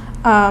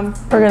 we're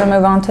gonna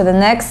move on to the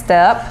next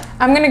step.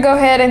 I'm gonna go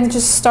ahead and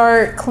just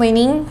start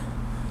cleaning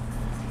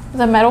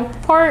the metal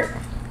part.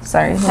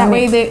 Sorry. That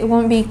way it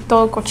won't be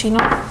todo cochino.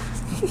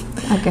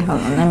 Okay, hold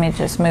on. Let me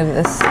just move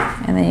this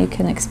and then you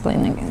can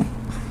explain again.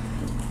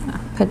 I'll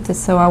put this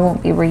so I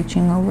won't be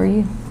reaching over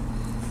you.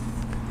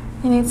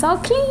 And it's all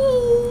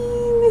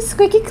clean.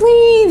 squeaky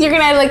clean. You're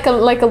gonna add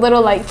like a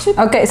little like.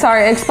 Okay,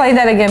 sorry. Explain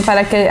that again,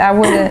 para que I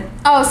wouldn't.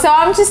 Oh, so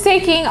I'm just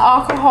taking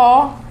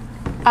alcohol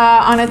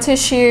on a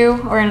tissue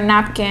or in a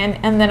napkin,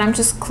 and then I'm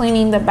just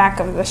cleaning the back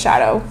of the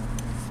shadow.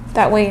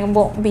 That way it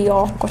won't be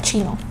all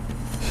cochino.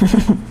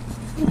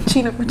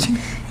 Cochino.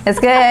 It's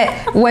good.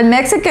 When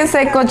Mexicans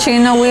say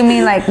cochino, we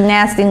mean like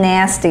nasty,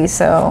 nasty.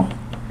 So,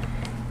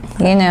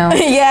 you know.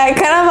 Yeah,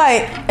 kind of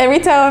like every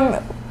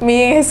time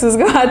me and Jesus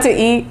go out to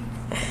eat,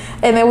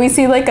 and then we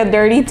see like a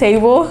dirty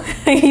table,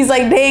 he's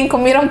like, dang,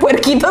 comieron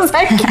puerquitos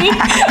aquí,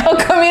 o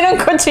comieron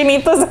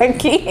cochinitos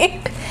aquí.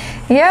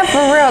 Yeah,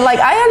 for real. Like,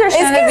 I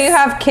understand if you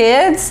have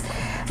kids,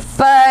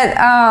 but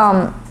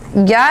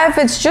yeah, if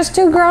it's just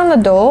two grown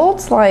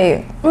adults,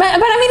 like. But I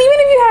mean, even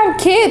if you have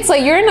kids,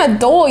 like, you're an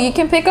adult, you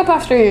can pick up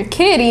after your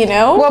kid, you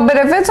know? Well, but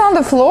if it's on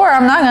the floor,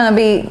 I'm not gonna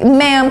be,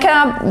 ma'am,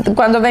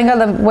 cuando venga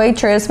the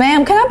waitress,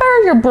 ma'am, can I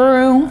borrow your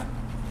broom?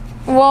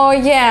 Well,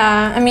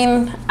 yeah, I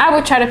mean, I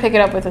would try to pick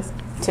it up with a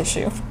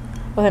tissue,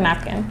 with a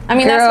napkin. I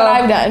mean, that's what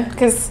I've done,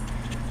 because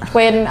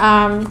when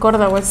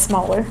Gorda was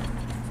smaller.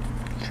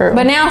 True.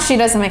 But now she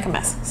doesn't make a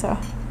mess, so.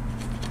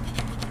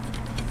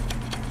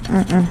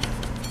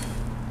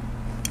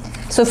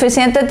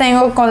 Suficiente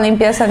tengo con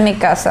limpieza en mi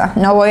casa.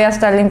 No voy a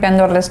estar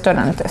limpiando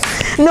restaurantes.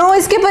 No,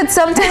 it's good, but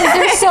sometimes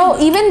they're so,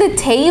 even the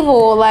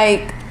table,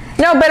 like.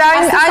 No, but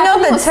I know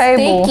the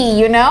table. Sticky,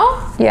 you know?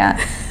 Yeah.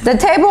 The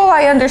table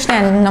I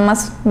understand,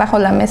 nomás bajo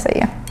la mesa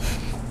ya.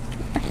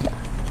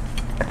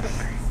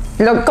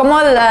 Como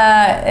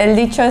el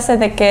dicho ese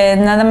de que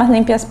nada más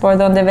limpias por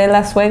donde ve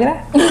la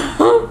suegra.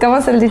 ¿Cómo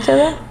es el dicho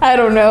de? I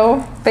don't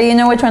know. But you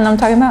know which one I'm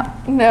talking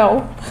about?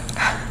 No.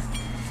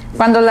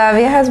 Cuando la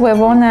vieja es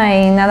huevona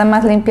y nada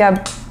más limpia,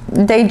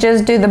 they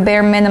just do the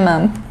bare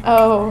minimum.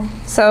 Oh.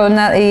 So,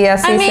 y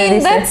así I se mean,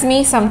 dice. that's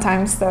me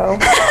sometimes, though.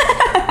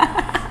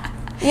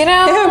 You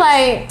know,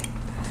 like,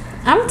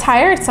 I'm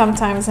tired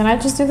sometimes, and I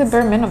just do the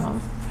bare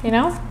minimum, you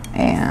know?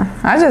 Yeah,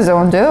 I just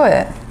don't do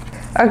it.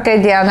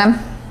 Okay, Diana.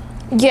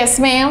 Yes,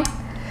 ma'am.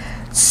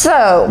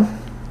 So,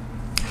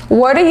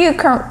 what do you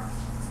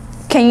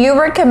can you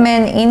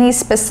recommend any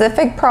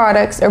specific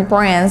products or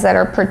brands that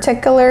are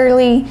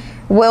particularly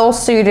well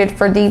suited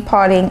for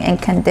depotting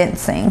and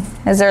condensing?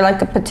 Is there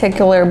like a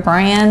particular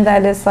brand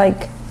that is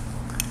like?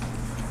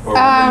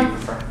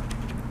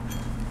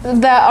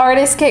 The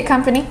Artist Kit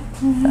Company.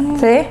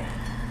 See?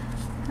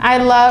 I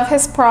love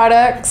his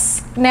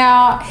products.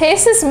 Now,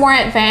 his is more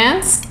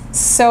advanced,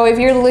 so if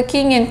you're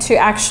looking into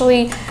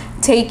actually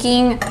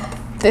taking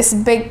this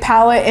big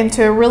palette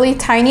into a really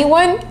tiny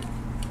one,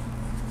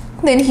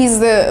 then he's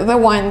the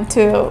one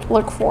to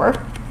look for.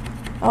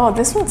 Oh,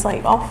 this one's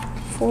like all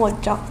full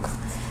of junk.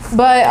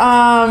 But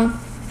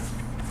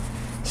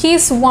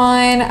he's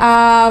one.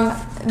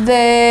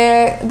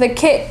 The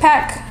Kit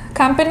Pack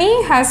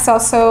Company has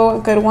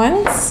also good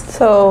ones.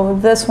 So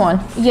this one.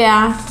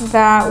 Yeah,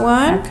 that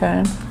one.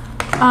 Okay.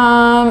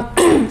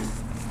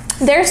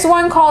 There's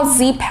one called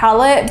Z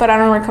Palette, but I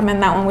don't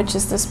recommend that one, which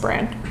is this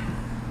brand.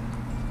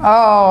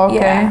 Oh, okay.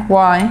 Yeah.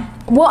 Why?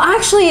 Well,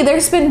 actually,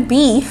 there's been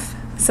beef.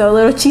 So a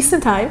little cheese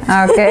time.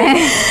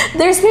 Okay.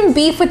 There's been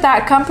beef with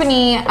that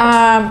company.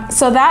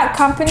 So that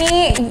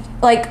company,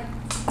 like,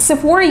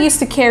 Sephora used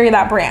to carry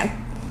that brand.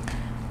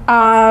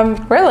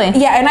 Really?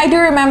 Yeah, and I do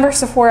remember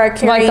Sephora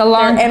carrying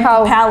like their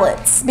empty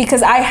palettes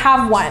because I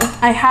have one.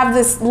 I have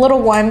this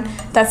little one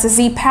that's a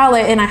Z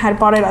palette, and I had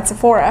bought it at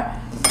Sephora.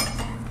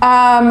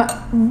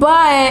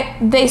 But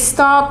they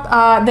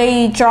stopped.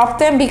 They dropped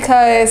them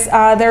because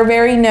they're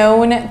very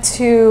known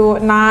to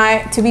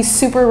be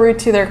super rude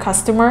to their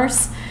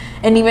customers,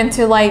 and even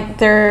to like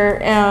their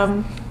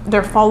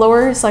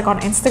followers, like on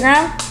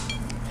Instagram.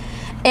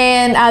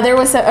 And there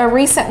was a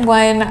recent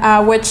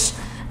one which.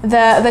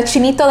 The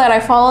chinito that I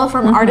follow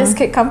from Artist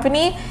Kit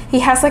Company, he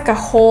has like a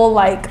whole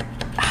like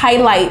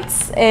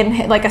highlights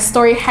and like a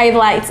story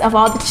highlights of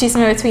all the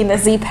chisme between the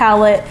Z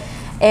palette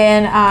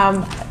and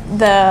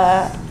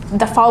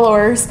the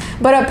followers.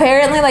 But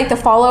apparently like the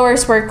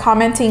followers were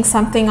commenting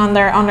something on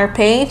their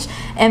page,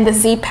 and the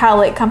Z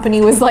palette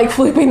company was like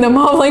flipping them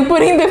off, like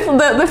putting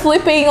the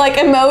flipping like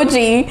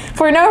emoji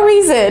for no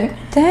reason.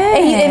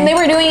 Dang. And they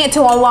were doing it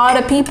to a lot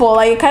of people.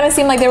 Like it kind of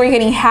seemed like they were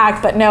getting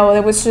hacked, but no,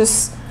 it was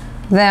just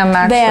them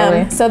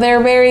actually. So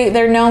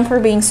they're known for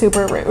being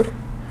super rude.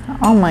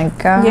 Oh my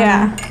god.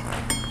 Yeah.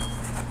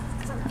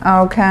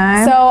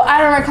 Okay. So I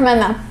don't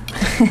recommend them.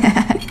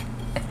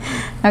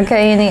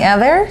 Okay, any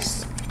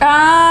others?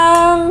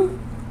 Oh,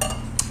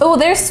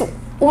 there's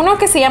uno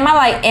que se llama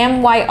like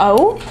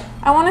MYO,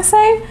 I want to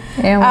say.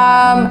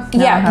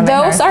 Yeah,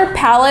 those are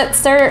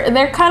palettes.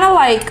 They're kind of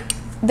like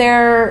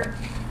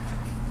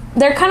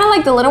they're kind of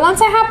like the little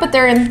ones I have, but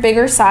they're in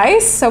bigger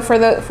size. So for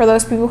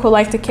those people who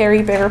like to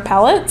carry bigger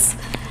palettes.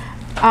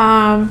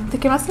 ¿Te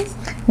quemaste?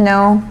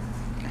 No.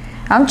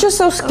 I'm just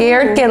so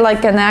scared get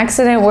like an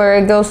accident where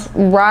it goes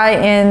right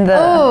in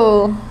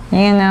the,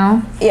 you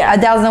know, yeah,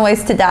 1,000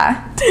 ways to die.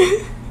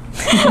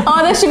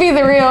 Oh, that should be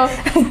the real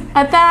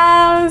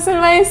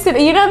 1,000 ways to die.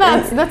 You know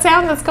that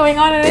sound that's going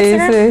on in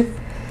Instagram? Easy.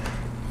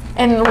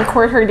 And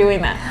record her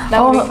doing that.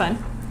 That would be fun.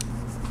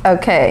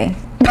 Okay,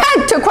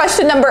 back to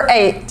question number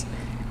 8.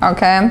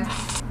 Okay.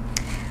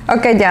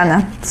 Okay,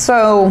 Diana.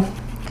 So,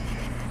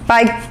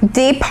 by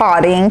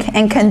depotting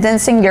and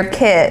condensing your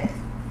kit,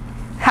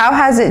 how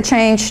has it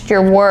changed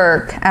your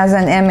work as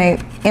an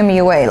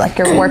MUA, like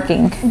you're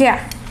working? Yeah.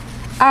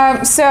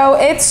 So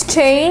it's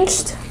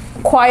changed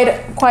quite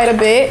a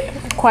bit,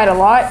 quite a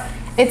lot.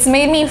 It's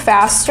made me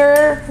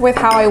faster with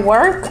how I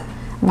work.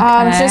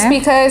 Just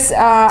because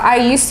I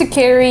used to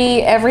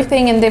carry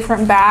everything in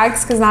different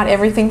bags because not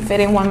everything fit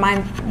in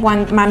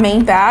my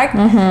main bag.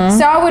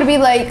 So I would be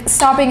like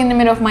stopping in the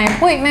middle of my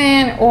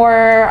appointment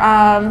or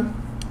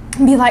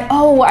be like,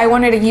 oh, I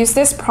wanted to use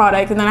this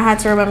product, and then I had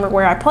to remember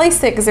where I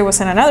placed it because it was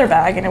in another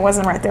bag and it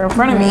wasn't right there in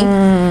front of me.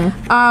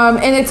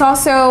 And it's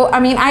also, I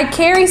mean, I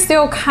carry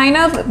still kind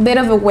of a bit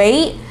of a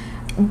weight,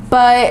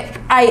 but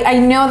I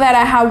know that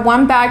I have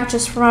one bag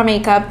just for my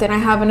makeup, then I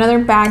have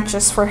another bag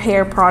just for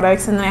hair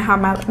products, and then I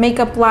have my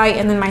makeup light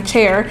and then my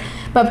chair.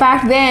 But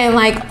back then,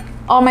 like,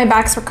 all my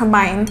bags were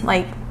combined,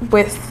 like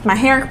with my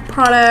hair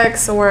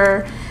products,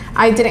 or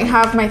I didn't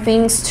have my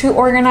things too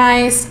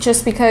organized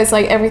just because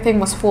like everything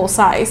was full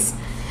size.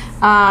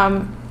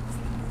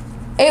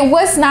 It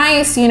was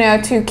nice, you know,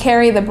 to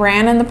carry the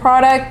brand and the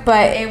product,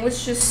 but it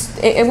was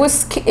just, it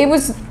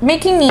was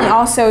making me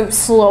also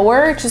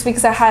slower just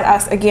because I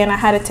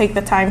had to take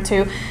the time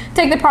to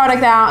take the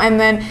product out, and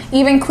then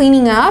even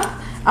cleaning up,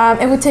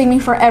 it would take me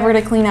forever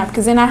to clean up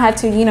because then I had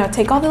to, you know,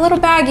 take all the little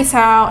baggies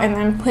out and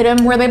then put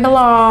them where they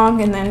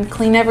belong and then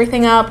clean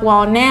everything up.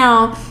 While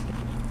now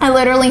I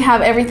literally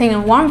have everything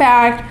in one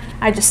bag.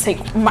 I just take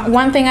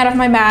one thing out of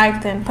my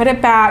bag, then put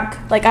it back.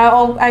 Like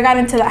I got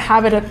into that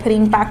habit of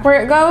putting back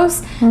where it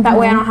goes. That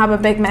way I don't have a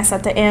big mess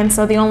at the end.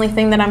 So the only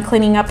thing that I'm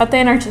cleaning up at the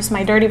end are just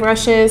my dirty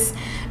brushes,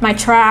 my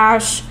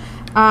trash,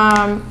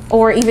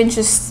 or even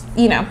just,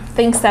 you know,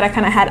 things that I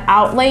kind of had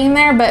out laying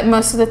there. But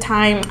most of the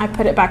time I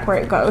put it back where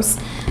it goes.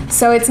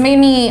 So it's made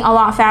me a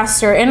lot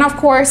faster and of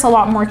course a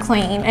lot more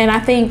clean. And I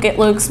think it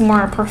looks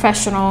more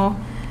professional.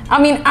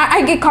 I mean,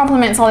 I get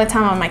compliments all the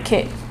time on my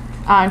kit.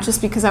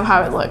 Just because of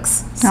how it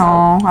looks. So.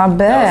 Oh, I bet.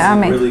 That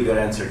was a really good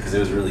answer because it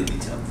was really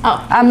detailed.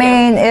 Oh, I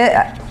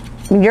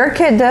mean, your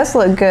kit does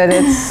look good.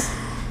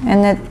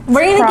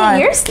 We're gonna get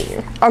yours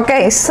here.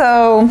 Okay,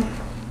 so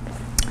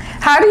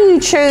how do you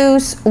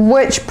choose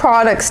which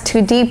products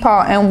to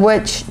depot and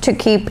which to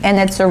keep in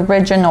its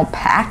original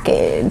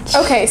package?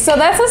 Okay, so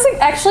that's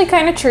actually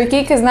kind of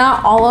tricky because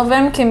not all of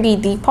them can be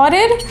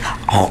depotted.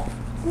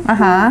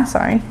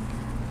 Sorry.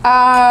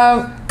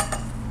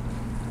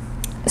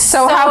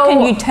 So how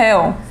can you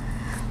tell?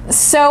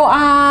 So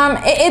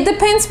it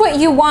depends what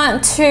you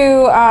want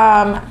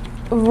to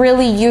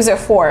really use it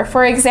for.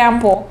 For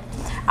example,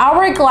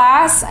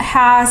 Hourglass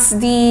has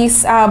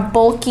these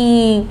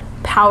bulky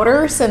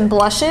powders and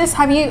blushes.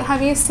 Have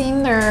you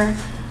seen their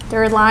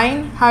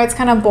line? How it's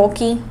kind of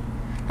bulky,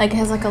 like it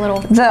has like a little.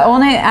 The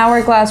only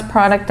Hourglass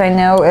product I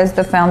know is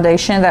the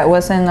foundation that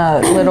was in a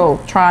little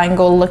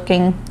triangle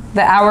looking.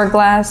 The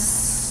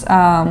Hourglass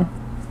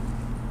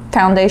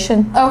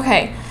foundation.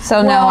 Okay.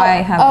 So now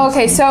I have.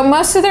 Okay, so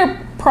most of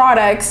their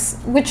products,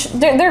 which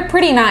they're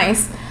pretty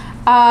nice.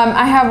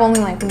 I have only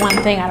like one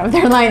thing out of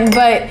their line,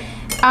 but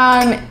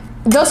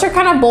those are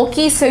kind of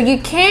bulky, so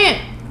you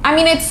can't. I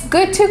mean, it's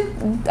good to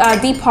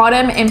depot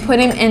them and put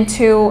them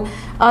into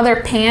other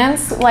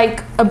pans,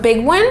 like a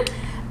big one,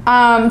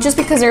 just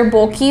because they're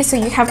bulky. So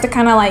you have to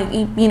kind of like,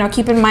 you know,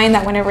 keep in mind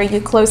that whenever you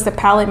close the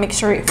palette, make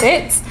sure it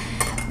fits.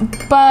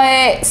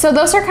 But so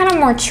those are kind of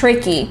more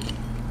tricky.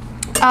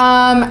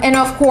 And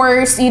of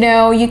course, you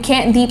know, you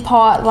can't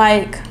depot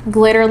like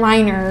glitter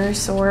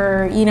liners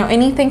or, you know,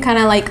 anything kind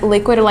of like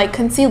liquid or like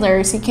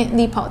concealers. You can't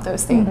depot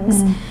those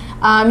things.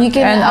 You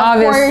can,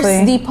 of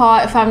course,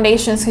 depot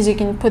foundations because you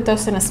can put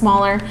those in a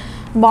smaller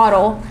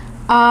bottle.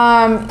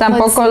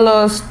 Tampoco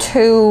los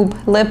tube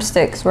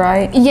lipsticks,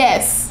 right?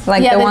 Yes.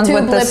 Like the ones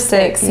with the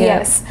stick.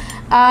 Yes.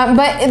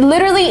 But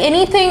literally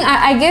anything,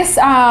 I guess,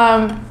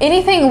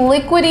 anything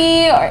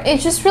liquidy, it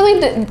just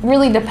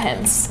really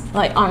depends,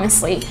 like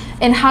honestly,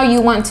 and how you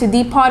want to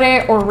depot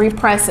it or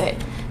repress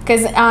it.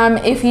 Because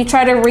if you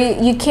try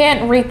to you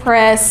can't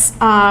repress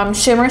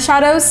shimmer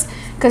shadows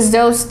because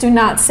those do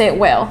not sit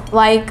well.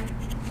 Like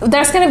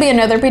there's going to be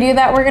another video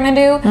that we're going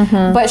to do,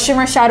 but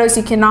shimmer shadows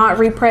you cannot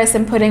repress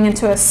and putting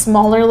into a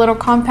smaller little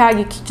compact.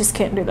 You just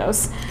can't do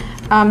those.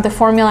 The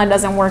formula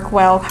doesn't work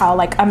well how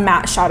like a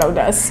matte shadow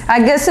does. I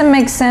guess it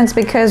makes sense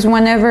because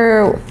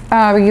whenever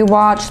you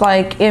watch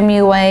like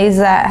MUAs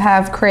that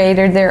have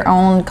created their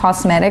own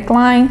cosmetic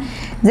line,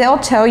 they'll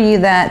tell you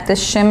that the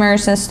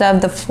shimmers and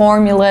stuff, the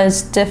formula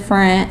is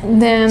different.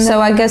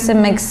 So I guess it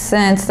makes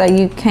sense that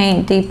you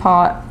can't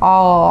depot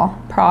all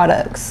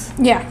products.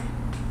 Yeah.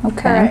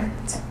 Okay. Correct.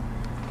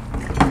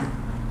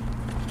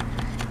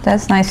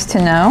 That's nice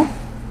to know.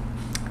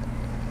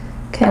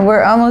 Okay,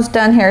 we're almost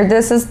done here.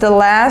 This is the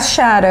last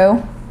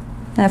shadow.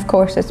 And of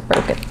course it's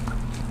broken.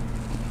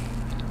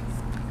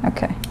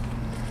 Okay.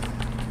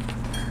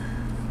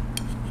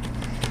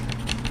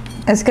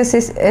 It's because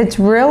it's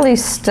really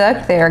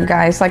stuck there,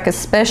 guys. Like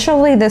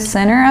especially the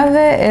center of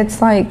it,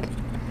 it's like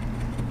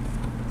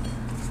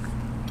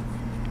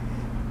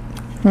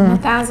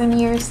 1,000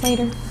 years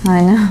later.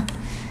 I know.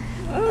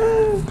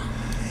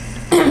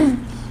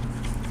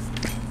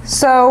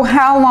 So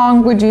how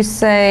long would you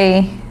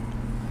say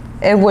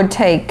it would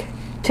take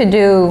to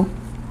do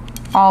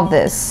all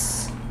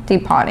this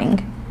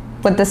depotting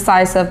with the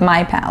size of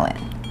my palette?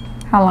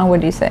 How long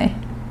would you say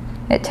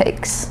it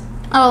takes?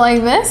 Oh,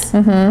 like this?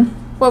 Mm-hmm.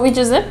 What we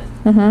just did?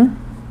 Mm-hmm.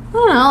 I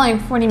don't know,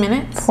 like 40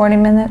 minutes. 40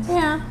 minutes?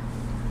 Yeah.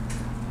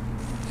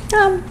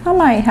 I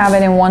might have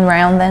it in one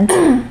round then.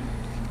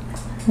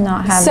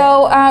 Not have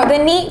So the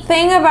neat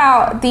thing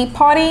about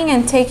depotting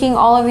and taking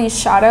all of these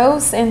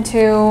shadows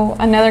into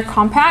another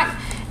compact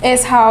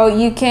is how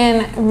you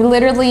can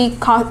literally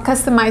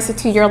customize it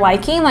to your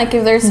liking. Like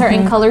if there's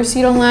certain colors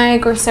you don't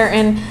like or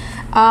certain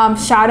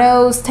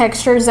shadows,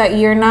 textures that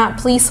you're not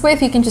pleased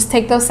with, you can just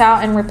take those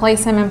out and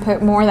replace them and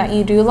put more that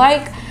you do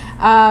like.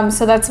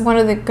 So that's one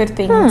of the good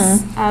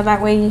things.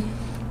 That way.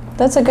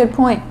 That's a good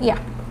point. Yeah.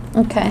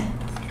 Okay.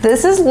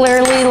 This is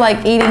literally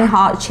like eating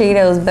hot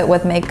Cheetos but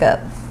with makeup.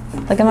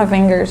 Look at my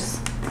fingers.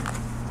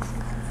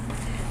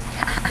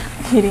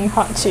 Eating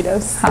hot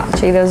Cheetos. Hot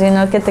Cheetos, you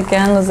know que te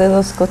quedan los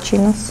dedos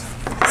cochinos.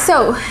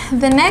 So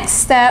the next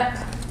step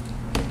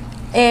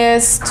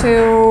is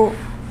to,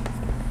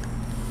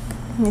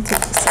 let me take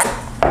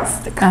this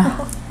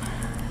sticker.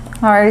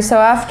 Alright, so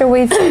after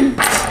we've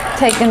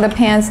taken the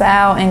pants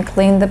out and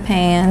cleaned the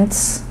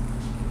pants.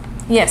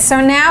 Yes, so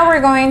now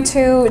we're going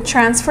to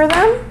transfer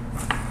them.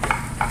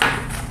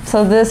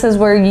 So this is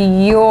where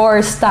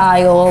your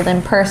style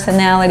and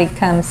personality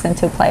comes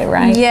into play,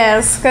 right?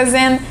 Yes, because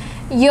then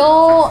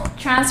you'll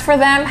transfer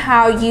them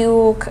how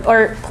you,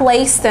 or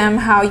place them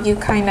how you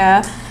kind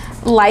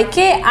of like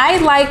it. I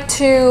like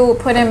to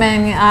put them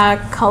in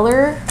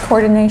color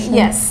Coordination?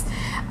 Yes.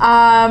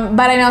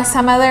 But I know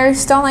some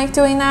others don't like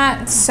doing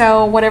that.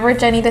 So whatever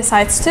Jenny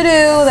decides to do,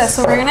 that's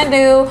what we're gonna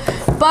do.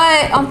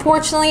 But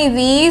unfortunately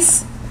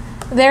these,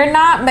 they're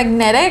not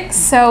magnetic.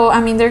 So,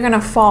 I mean, they're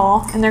gonna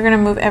fall and they're gonna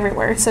move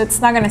everywhere. So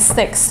it's not gonna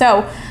stick.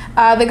 So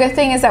the good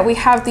thing is that we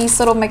have these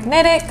little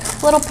magnetic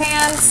little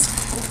pans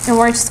and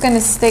we're just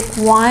gonna stick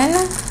one.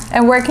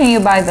 And where can you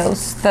buy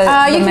those? You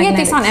can get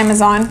these on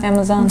Amazon.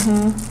 Amazon.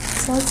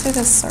 So let's do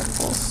the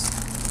circles.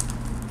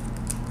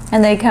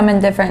 And they come in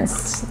different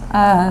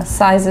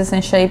sizes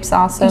and shapes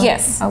also?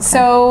 Yes. Okay.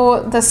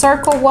 So the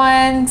circle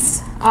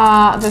ones,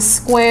 the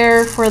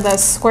square for the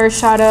square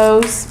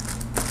shadows,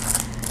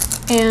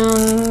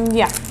 and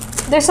yeah,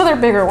 there's other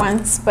bigger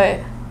ones, but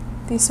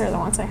these are the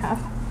ones I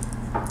have.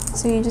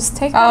 So you just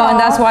take that off. And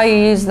that's why you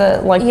use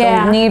the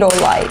the needle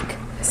like.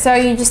 So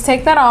you just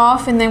take that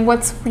off, and then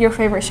what's your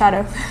favorite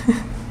shadow?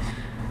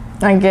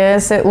 I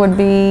guess it would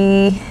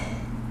be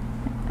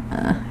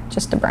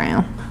just a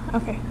brown.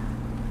 Okay.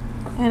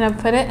 And I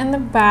put it in the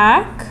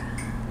back.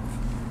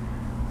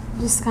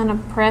 Just kind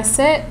of press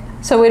it.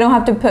 So we don't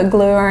have to put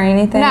glue or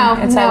anything? No,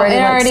 it's already,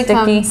 it already sticky?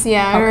 comes.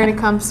 Yeah, it already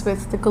comes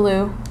with the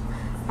glue.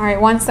 All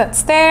right, once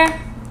that's there,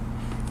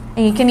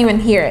 and you can even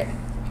hear it.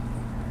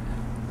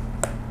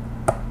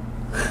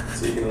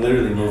 So you can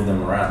literally move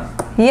them around.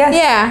 Yes.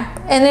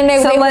 Yeah, and then they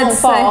won't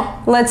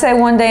fall. Let's say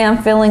one day I'm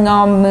feeling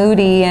all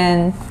moody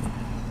and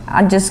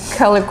I just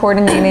color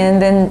coordinated,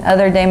 and then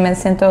other day me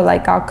siento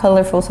like all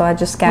colorful, so I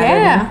just scatter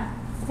them.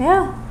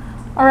 Yeah.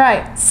 All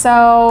right,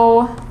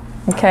 so.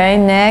 Okay,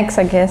 next,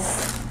 I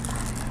guess.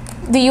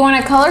 Do you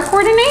want to color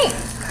coordinate?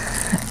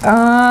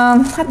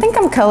 I think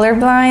I'm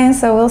colorblind,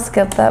 so we'll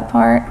skip that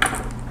part.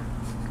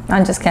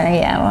 I'm just kidding.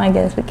 Yeah, well, I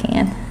guess we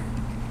can.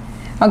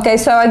 Okay,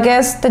 so I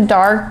guess the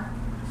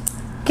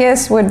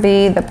darkest would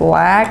be the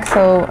black.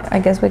 So I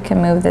guess we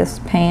can move this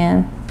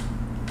pan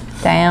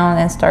down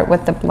and start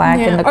with the black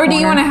in the corner. Or do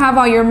you want to have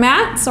all your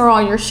mattes or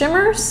all your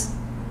shimmers?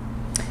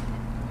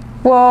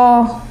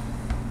 Well,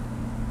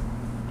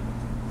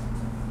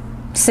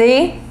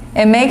 see,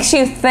 it makes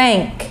you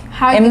think.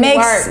 How you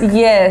work.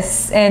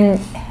 Yes, and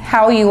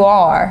how you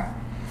are.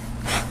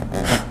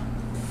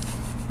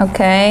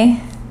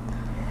 Okay.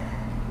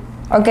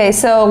 Okay,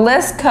 so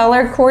let's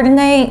color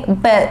coordinate,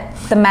 but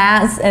the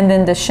mattes and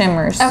then the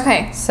shimmers.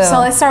 Okay, so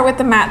let's start with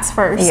the mattes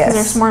first, because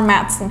there's more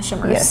mattes than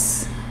shimmers.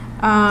 Yes.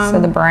 So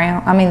the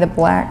the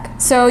black.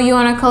 So you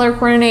want to color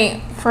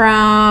coordinate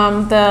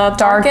from the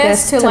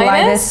darkest to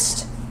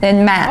lightest?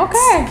 In mattes.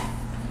 Okay.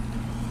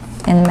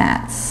 In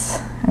mattes.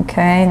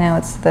 Okay, now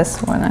it's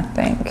this one, I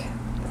think.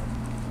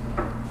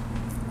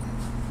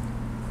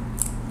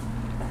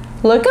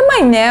 Look at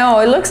my nail.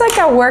 It looks like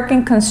I work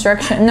in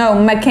construction. No,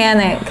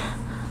 mechanic.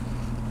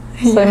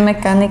 Soy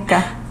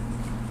mecánica.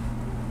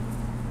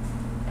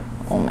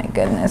 Oh my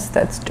goodness,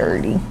 that's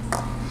dirty.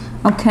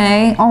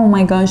 Okay. Oh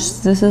my gosh,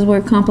 this is where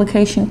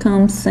complication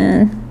comes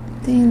in.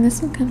 Dang,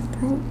 this one kind of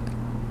broke.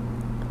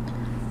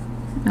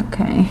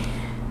 Okay.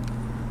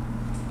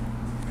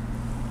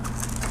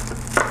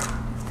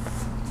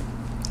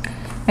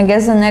 I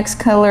guess the next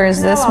color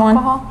is this one.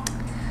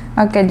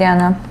 Okay,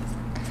 Diana.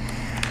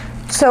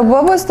 So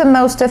what was the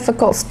most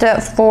difficult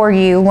step for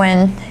you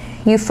when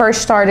you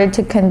first started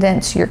to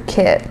condense your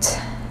kit?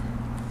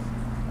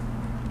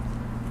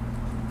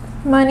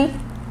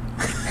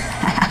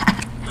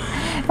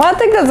 Well, I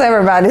think that's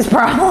everybody's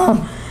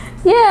problem.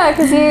 Yeah,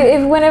 because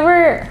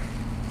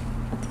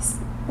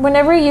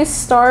whenever you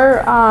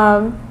start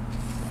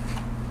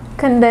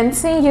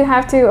condensing, you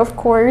have to, of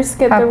course,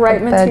 get the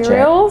right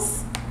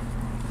materials.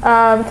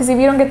 Because if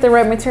you don't get the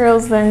right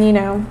materials, then you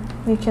know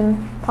you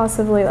can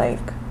possibly like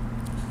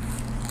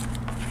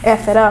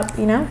F it up,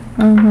 you know.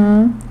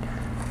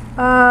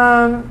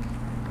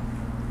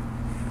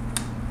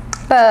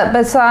 But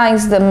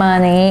besides the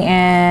money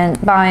and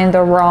buying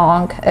the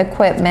wrong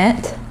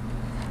equipment,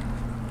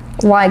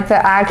 like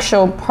the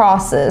actual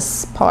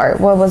process part,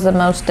 what was the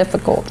most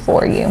difficult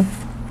for you?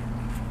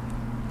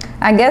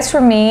 I guess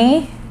for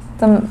me,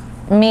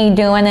 me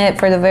doing it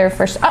for the very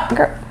first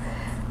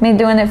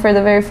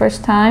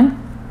time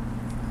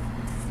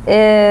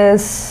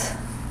is,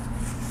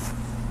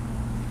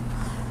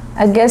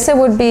 I guess it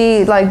would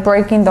be like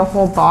breaking the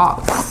whole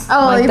box.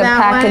 Oh, like the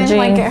packaging.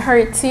 One, like it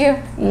hurts you.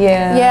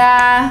 Yeah.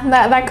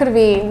 Yeah, that could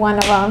be one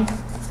of them.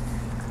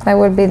 That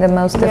would be the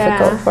most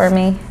difficult for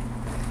me.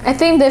 I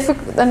think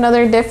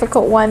another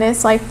difficult one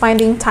is like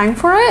finding time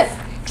for it.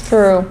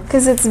 True.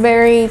 Because it's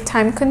very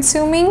time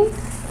consuming.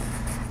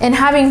 And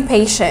having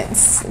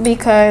patience,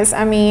 because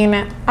I mean,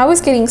 I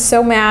was getting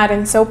so mad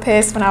and so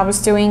pissed when I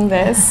was doing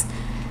this.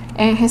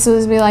 And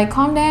Jesus would be like,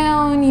 calm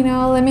down, you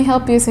know, let me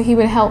help you. So he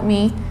would help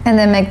me. And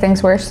then make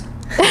things worse.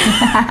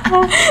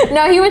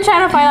 No, he would try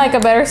to find like a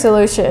better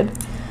solution.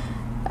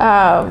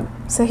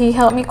 So he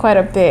helped me quite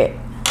a bit.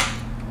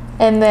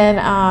 And then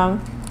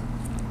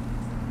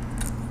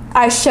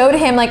I showed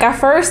him, like at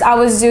first I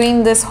was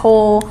doing this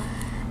whole,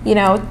 you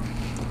know,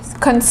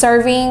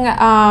 conserving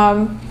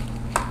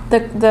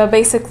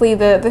basically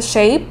the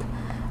shape,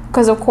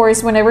 because of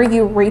course whenever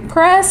you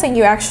repress and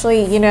you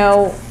actually, you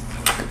know,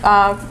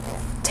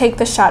 take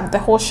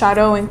the whole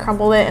shadow and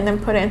crumble it and then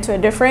put it into a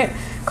different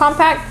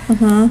compact,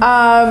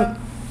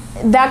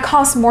 that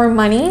costs more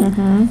money.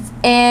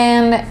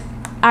 And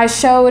I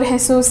showed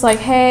Jesus like,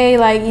 hey,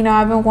 like, you know,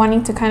 I've been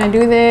wanting to kind of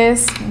do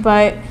this,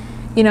 but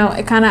you know,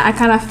 I kind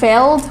of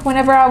failed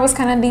whenever I was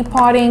kind of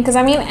depotting, because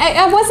I mean,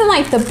 I wasn't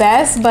like the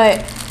best,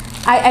 but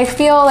I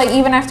feel like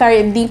even after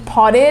I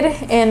depotted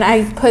and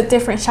I put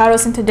different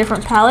shadows into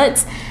different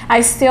palettes,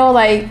 I still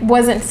like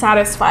wasn't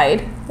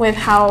satisfied with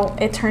how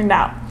it turned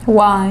out.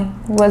 Why?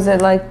 Was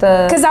it like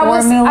the because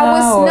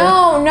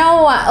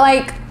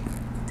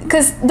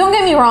don't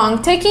get me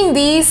wrong, taking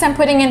these and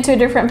putting into a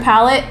different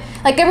palette,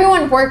 like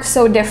everyone works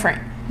so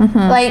different.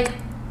 Like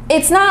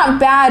it's not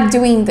bad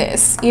doing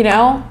this, you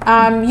know.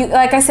 You,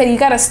 like I said, you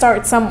got to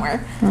start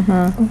somewhere.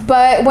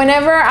 But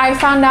whenever I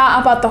found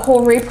out about the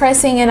whole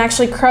repressing and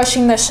actually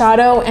crushing the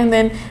shadow and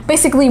then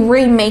basically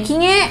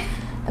remaking it,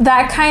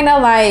 that kind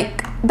of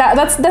like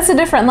that's a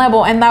different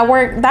level, and that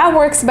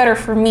works better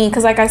for me,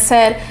 because like I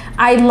said,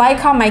 I like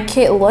how my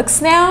kit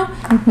looks now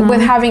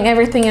with having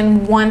everything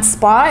in one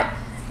spot.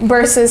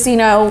 Versus, you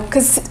know,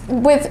 because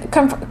with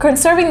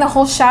conserving the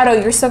whole shadow,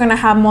 you're still gonna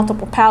have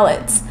multiple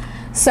palettes.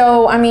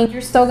 So, I mean,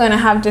 you're still gonna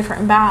have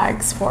different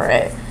bags for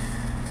it.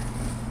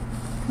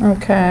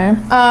 Okay.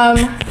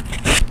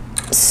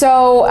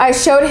 So I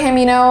showed him,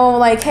 you know,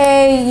 like,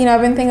 hey, you know,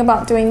 I've been thinking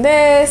about doing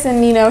this,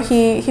 and you know,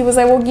 he was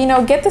like, well, you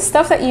know, get the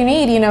stuff that you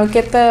need, you know,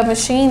 get the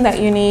machine that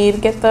you need,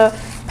 get the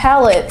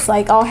palettes,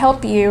 like I'll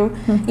help you.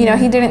 You know,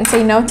 he didn't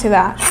say no to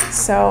that.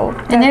 So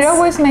and it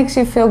always makes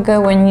you feel good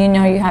when you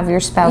know you have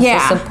your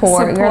spouse's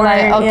support. You're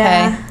like,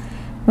 okay,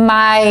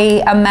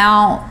 my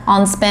amount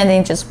on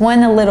spending just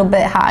went a little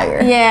bit higher.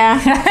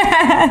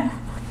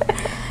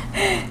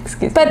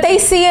 Excuse me. But they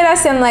see it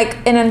as in like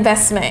an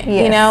investment,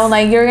 you know,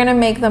 like you're gonna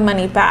make the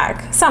money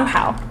back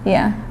somehow.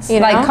 Yeah, you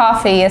know? Like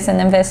coffee is an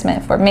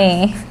investment for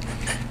me.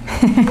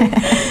 Look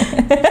at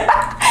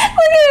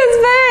his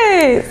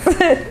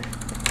face.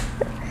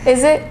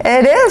 Is it?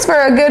 It is, for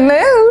a good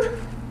mood.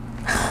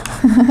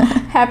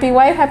 Happy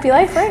wife, happy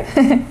life, right?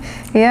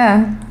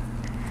 Yeah,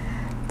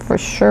 for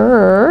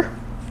sure.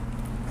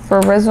 For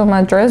Rizzle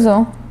my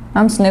drizzle.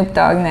 I'm Snoop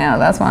Dogg now.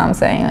 That's what I'm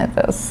saying with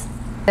this.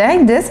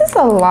 Dang, this is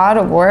a lot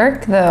of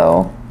work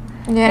though.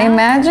 Yeah.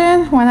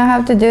 Imagine when I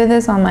have to do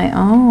this on my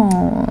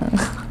own.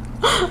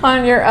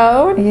 On your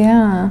own?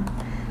 Yeah.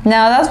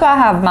 No, that's why I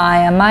have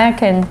Maya. Maya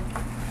can...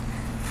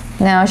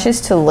 No,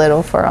 she's too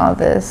little for all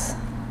this.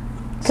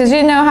 Because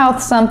you know how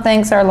some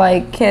things are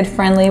like kid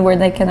friendly where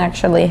they can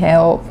actually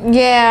help.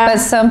 Yeah. But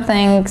some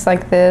things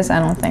like this, I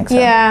don't think so.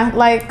 Yeah,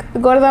 like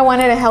Gorda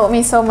wanted to help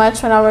me so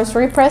much when I was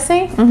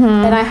repressing.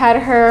 And I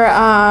had her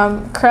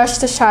crush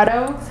the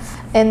shadow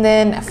and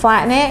then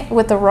flatten it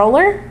with the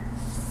roller.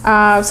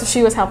 So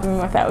she was helping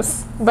me with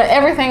those. But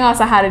everything else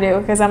I had to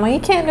do, because I'm like,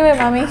 you can't do it,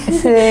 mommy.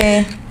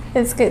 See.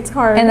 It's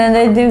hard. And then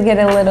they do get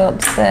a little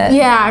upset.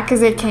 Yeah, because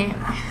they can't.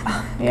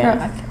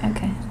 Yeah.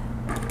 Okay.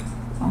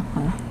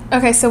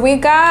 Okay, so we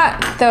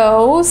got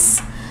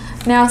those.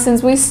 Now,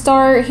 since we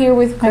start here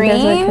with green, I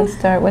guess we can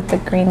start with the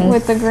greenies.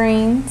 With the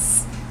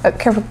greens.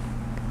 Careful.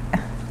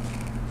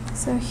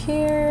 So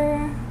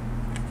here.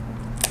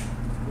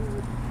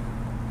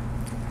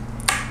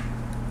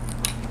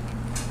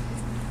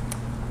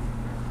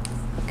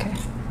 Okay.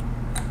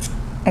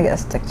 I gotta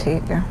stick to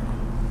you.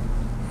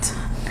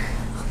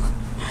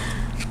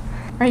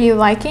 Are you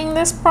liking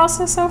this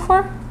process so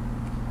far?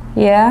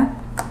 Yeah.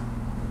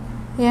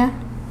 Yeah.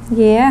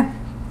 Yeah.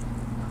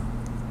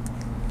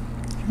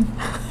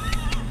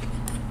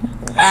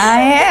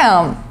 I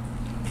am.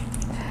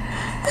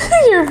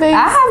 Your face.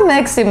 I have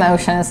mixed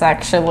emotions,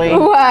 actually.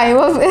 Why?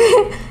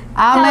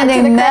 I'm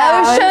an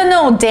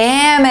emotional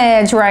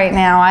damage right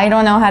now. I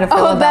don't know how to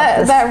feel about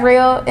this. That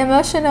real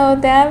emotional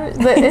damage.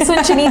 Es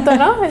un chinito,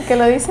 ¿no? El que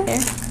lo dice.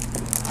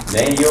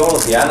 Then you owe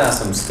Diana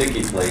some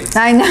sticky plates.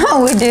 I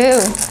know, we do.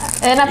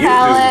 And a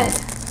palette.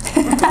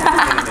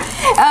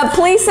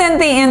 Please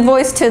send the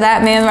invoice to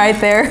that man right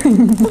there.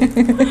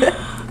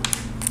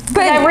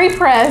 But I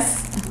repress.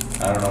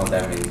 I don't know what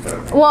that means,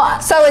 but well,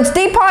 so it's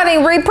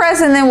depotting,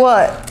 repress, and then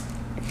what?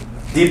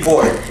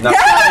 deport. No.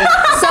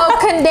 So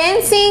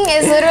condensing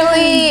is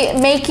literally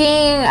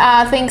making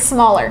things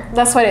smaller.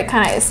 That's what it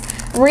kind of is.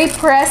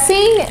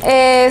 Repressing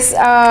is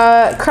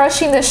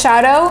crushing the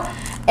shadow.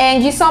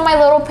 And you saw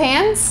my little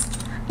pans?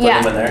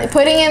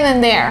 Putting it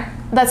in there.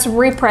 That's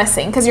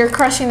repressing because you're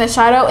crushing the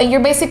shadow and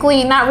you're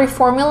basically not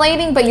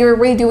reformulating, but you're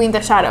redoing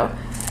the shadow.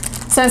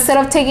 So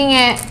instead of taking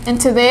it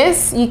into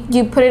this,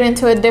 you put it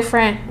into a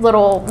different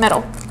little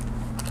metal.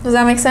 Does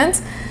that make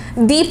sense?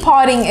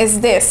 Depotting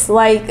is this,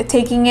 like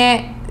taking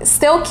it,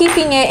 still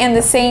keeping it in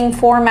the same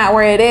format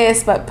where it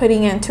is, but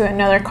putting it into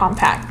another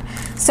compact.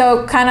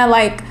 So kind of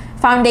like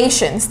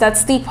foundations,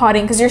 that's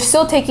depotting because you're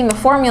still taking the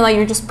formula,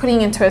 you're just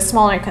putting it into a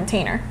smaller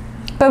container.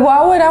 But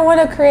why would I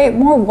want to create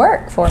more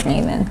work for me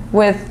then?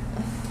 With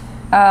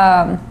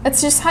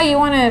it's just how you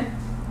want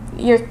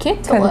your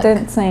kit to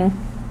condensing. Look.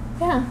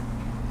 Yeah.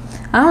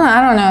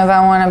 I don't know if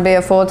I want to be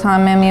a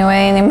full-time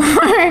MUA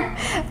anymore.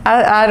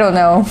 I don't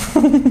know.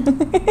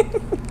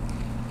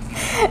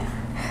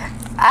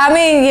 I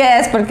mean,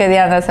 yes, porque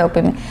Diana's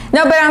helping me.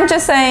 No, but I'm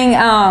just saying,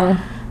 I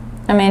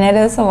mean, it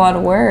is a lot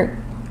of work.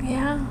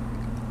 Yeah.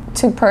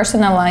 To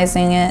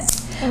personalizing it.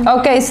 Mm-hmm.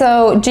 Okay,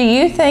 so do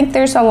you think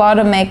there's a lot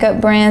of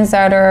makeup brands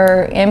that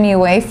are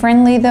MUA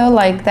friendly though?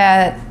 Like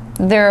that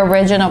their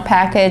original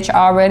package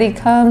already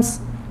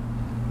comes?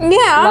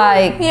 Yeah.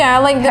 Like the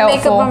helpful.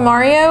 makeup of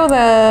Mario,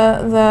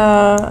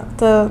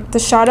 the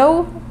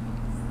shadow.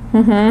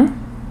 Mm-hmm.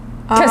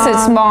 Because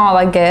it's small,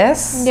 I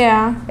guess.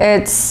 Yeah.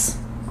 It's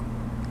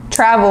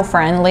travel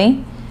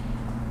friendly.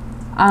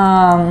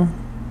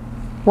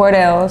 What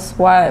else?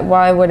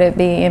 Why would it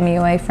be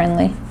MUA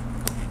friendly?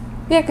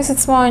 Yeah, because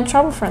it's small and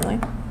travel friendly.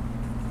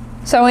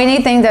 So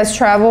anything that's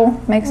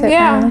travel makes it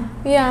friendly?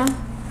 Yeah.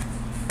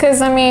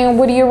 Because, I mean,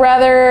 would you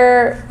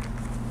rather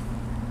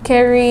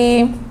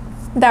carry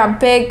that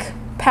big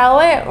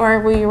palette or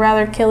would you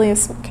rather carry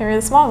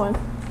the small one?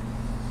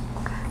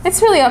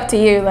 It's really up to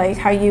you, like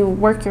how you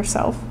work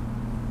yourself.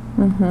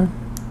 Mm-hmm.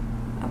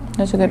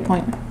 That's a good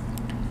point.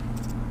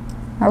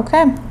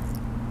 Okay.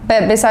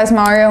 But besides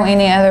Mario,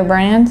 any other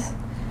brands?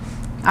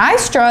 I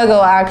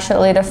struggle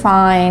actually to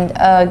find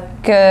a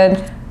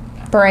good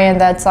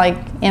brand that's like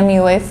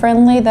MUA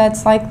friendly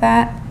that's like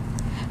that.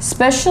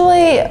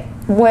 Especially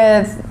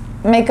with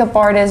makeup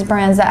artist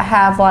brands that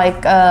have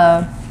like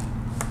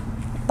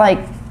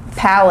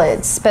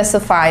palettes,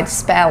 specified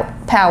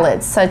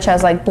palettes such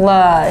as like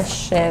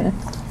blush and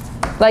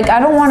like I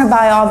don't want to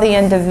buy all the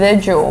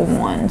individual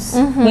ones.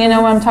 Mm-hmm. You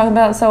know what I'm talking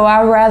about? So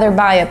I'd rather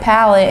buy a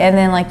palette and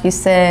then like you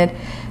said,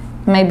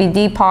 maybe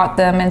depot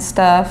them and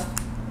stuff.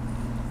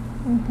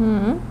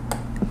 Mm-hmm.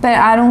 But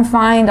I don't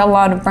find a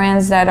lot of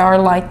brands that are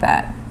like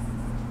that.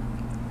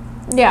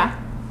 Yeah.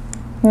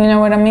 You know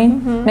what I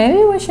mean? Mm-hmm.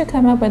 Maybe we should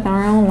come up with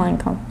our own line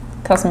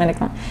cosmetic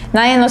line.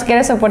 Nadie nos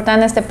quiere soportar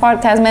en este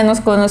podcast menos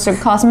con nuestro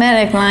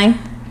cosmetic line.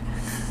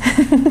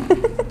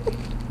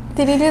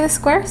 Did you do the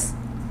squares?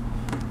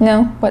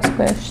 No, what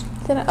squares?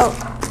 Sorry.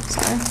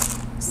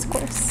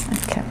 Squares.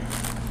 Okay.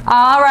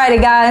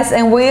 Alrighty guys,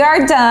 and we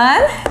are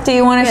done. Do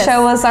you want to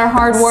show us our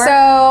hard work?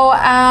 So,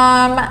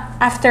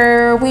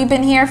 after we've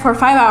been here for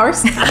 5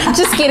 hours,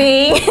 just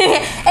kidding.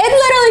 It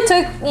literally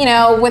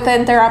took, with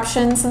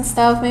interruptions and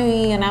stuff,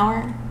 maybe an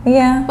hour.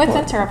 Yeah. With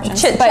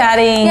interruptions.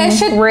 Chit-chatting,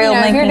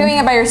 if you're doing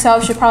it by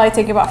yourself, it should probably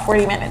take you about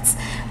 40 minutes.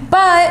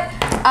 But,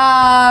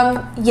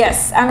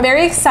 yes, I'm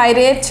very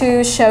excited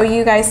to show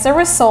you guys the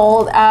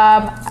result.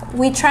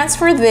 We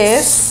transfer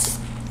this.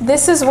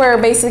 This is where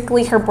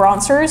basically her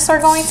bronzers are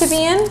going to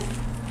be in.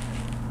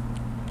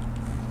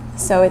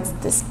 So it's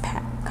this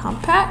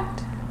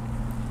compact.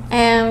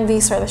 And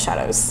these are the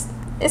shadows.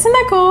 Isn't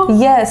that cool?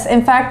 Yes.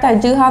 In fact, I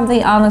do have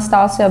the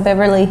Anastasia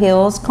Beverly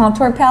Hills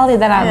contour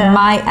palette that I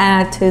might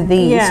add to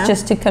these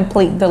just to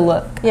complete the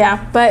look.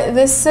 Yeah, but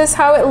this is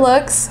how it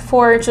looks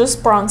for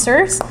just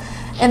bronzers.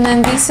 And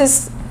then this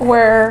is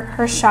where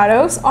her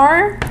shadows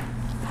are.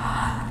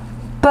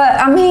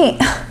 But, I mean,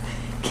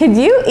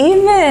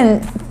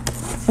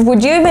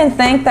 would you even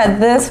think that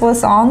this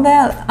was on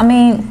that? I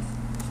mean,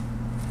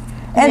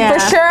 and for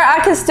sure I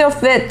could still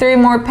fit 3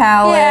 more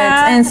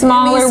palettes and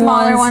smaller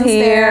ones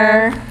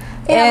here. There.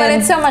 Yeah, but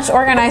it's so much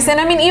organized. And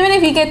I mean, even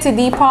if you get to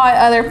depot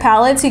other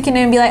palettes, you can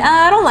even be like,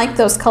 I don't like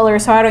those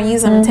colors, so I don't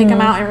use them, and take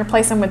them out and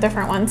replace them with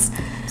different ones.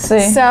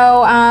 See.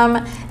 So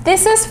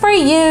this is for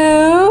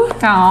you.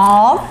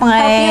 Oh,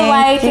 thank Hope you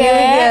like it.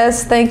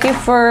 Yes, thank you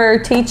for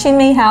teaching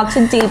me how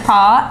to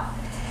depot.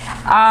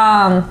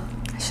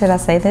 Should I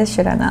say this?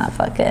 Should I not?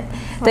 Fuck it.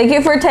 Thank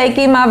you for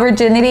taking my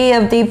virginity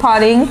of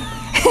depotting.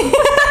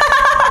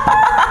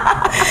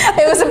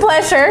 It was a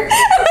pleasure.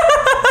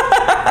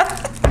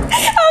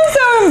 I'm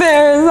so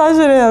embarrassed. I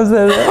shouldn't have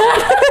said it.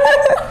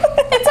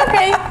 It's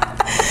okay.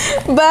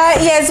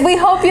 But yes, we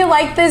hope you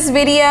liked this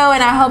video,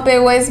 and I hope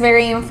it was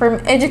very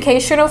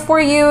educational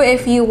for you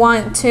if you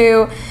want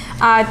to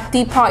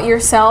depot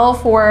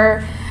yourself,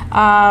 or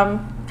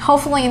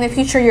hopefully in the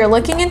future you're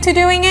looking into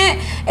doing it.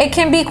 It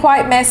can be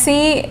quite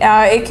messy.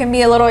 It can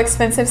be a little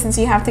expensive since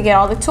you have to get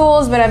all the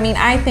tools, but I mean,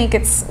 I think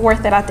it's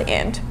worth it at the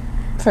end.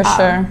 For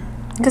sure.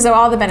 Because of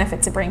all the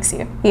benefits it brings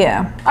you.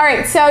 Yeah. All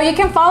right, so you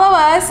can follow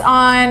us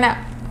on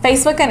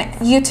Facebook and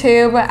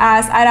YouTube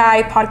as Eye to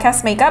Eye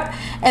Podcast Makeup,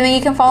 and then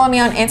you can follow me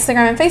on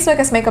Instagram and Facebook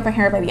as Makeup and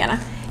Hair by Vienna.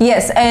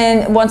 Yes,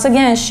 and once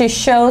again, she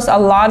shows a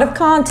lot of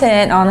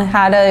content on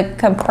how to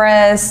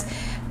compress,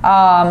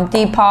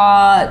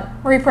 depot,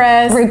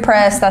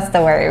 repress, that's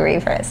the word,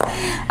 repress.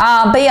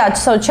 But yeah,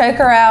 so check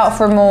her out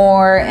for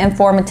more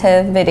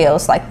informative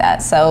videos like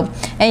that. So,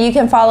 and you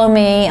can follow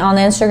me on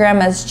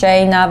Instagram as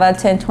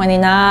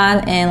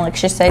jnava1029, and like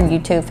she said,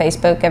 YouTube,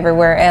 Facebook,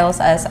 everywhere else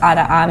as Eye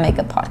to Eye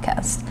Makeup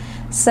Podcast.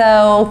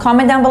 So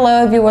comment down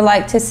below if you would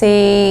like to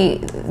see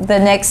the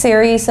next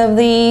series of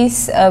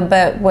these,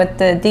 but with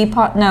the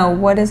depot, no,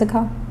 what is it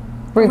called?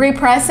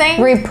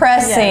 Repressing?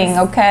 Repressing,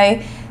 yes.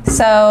 Okay.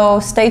 So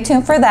stay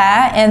tuned for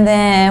that, and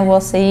then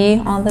we'll see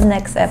you on the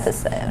next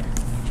episode.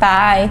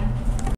 Bye.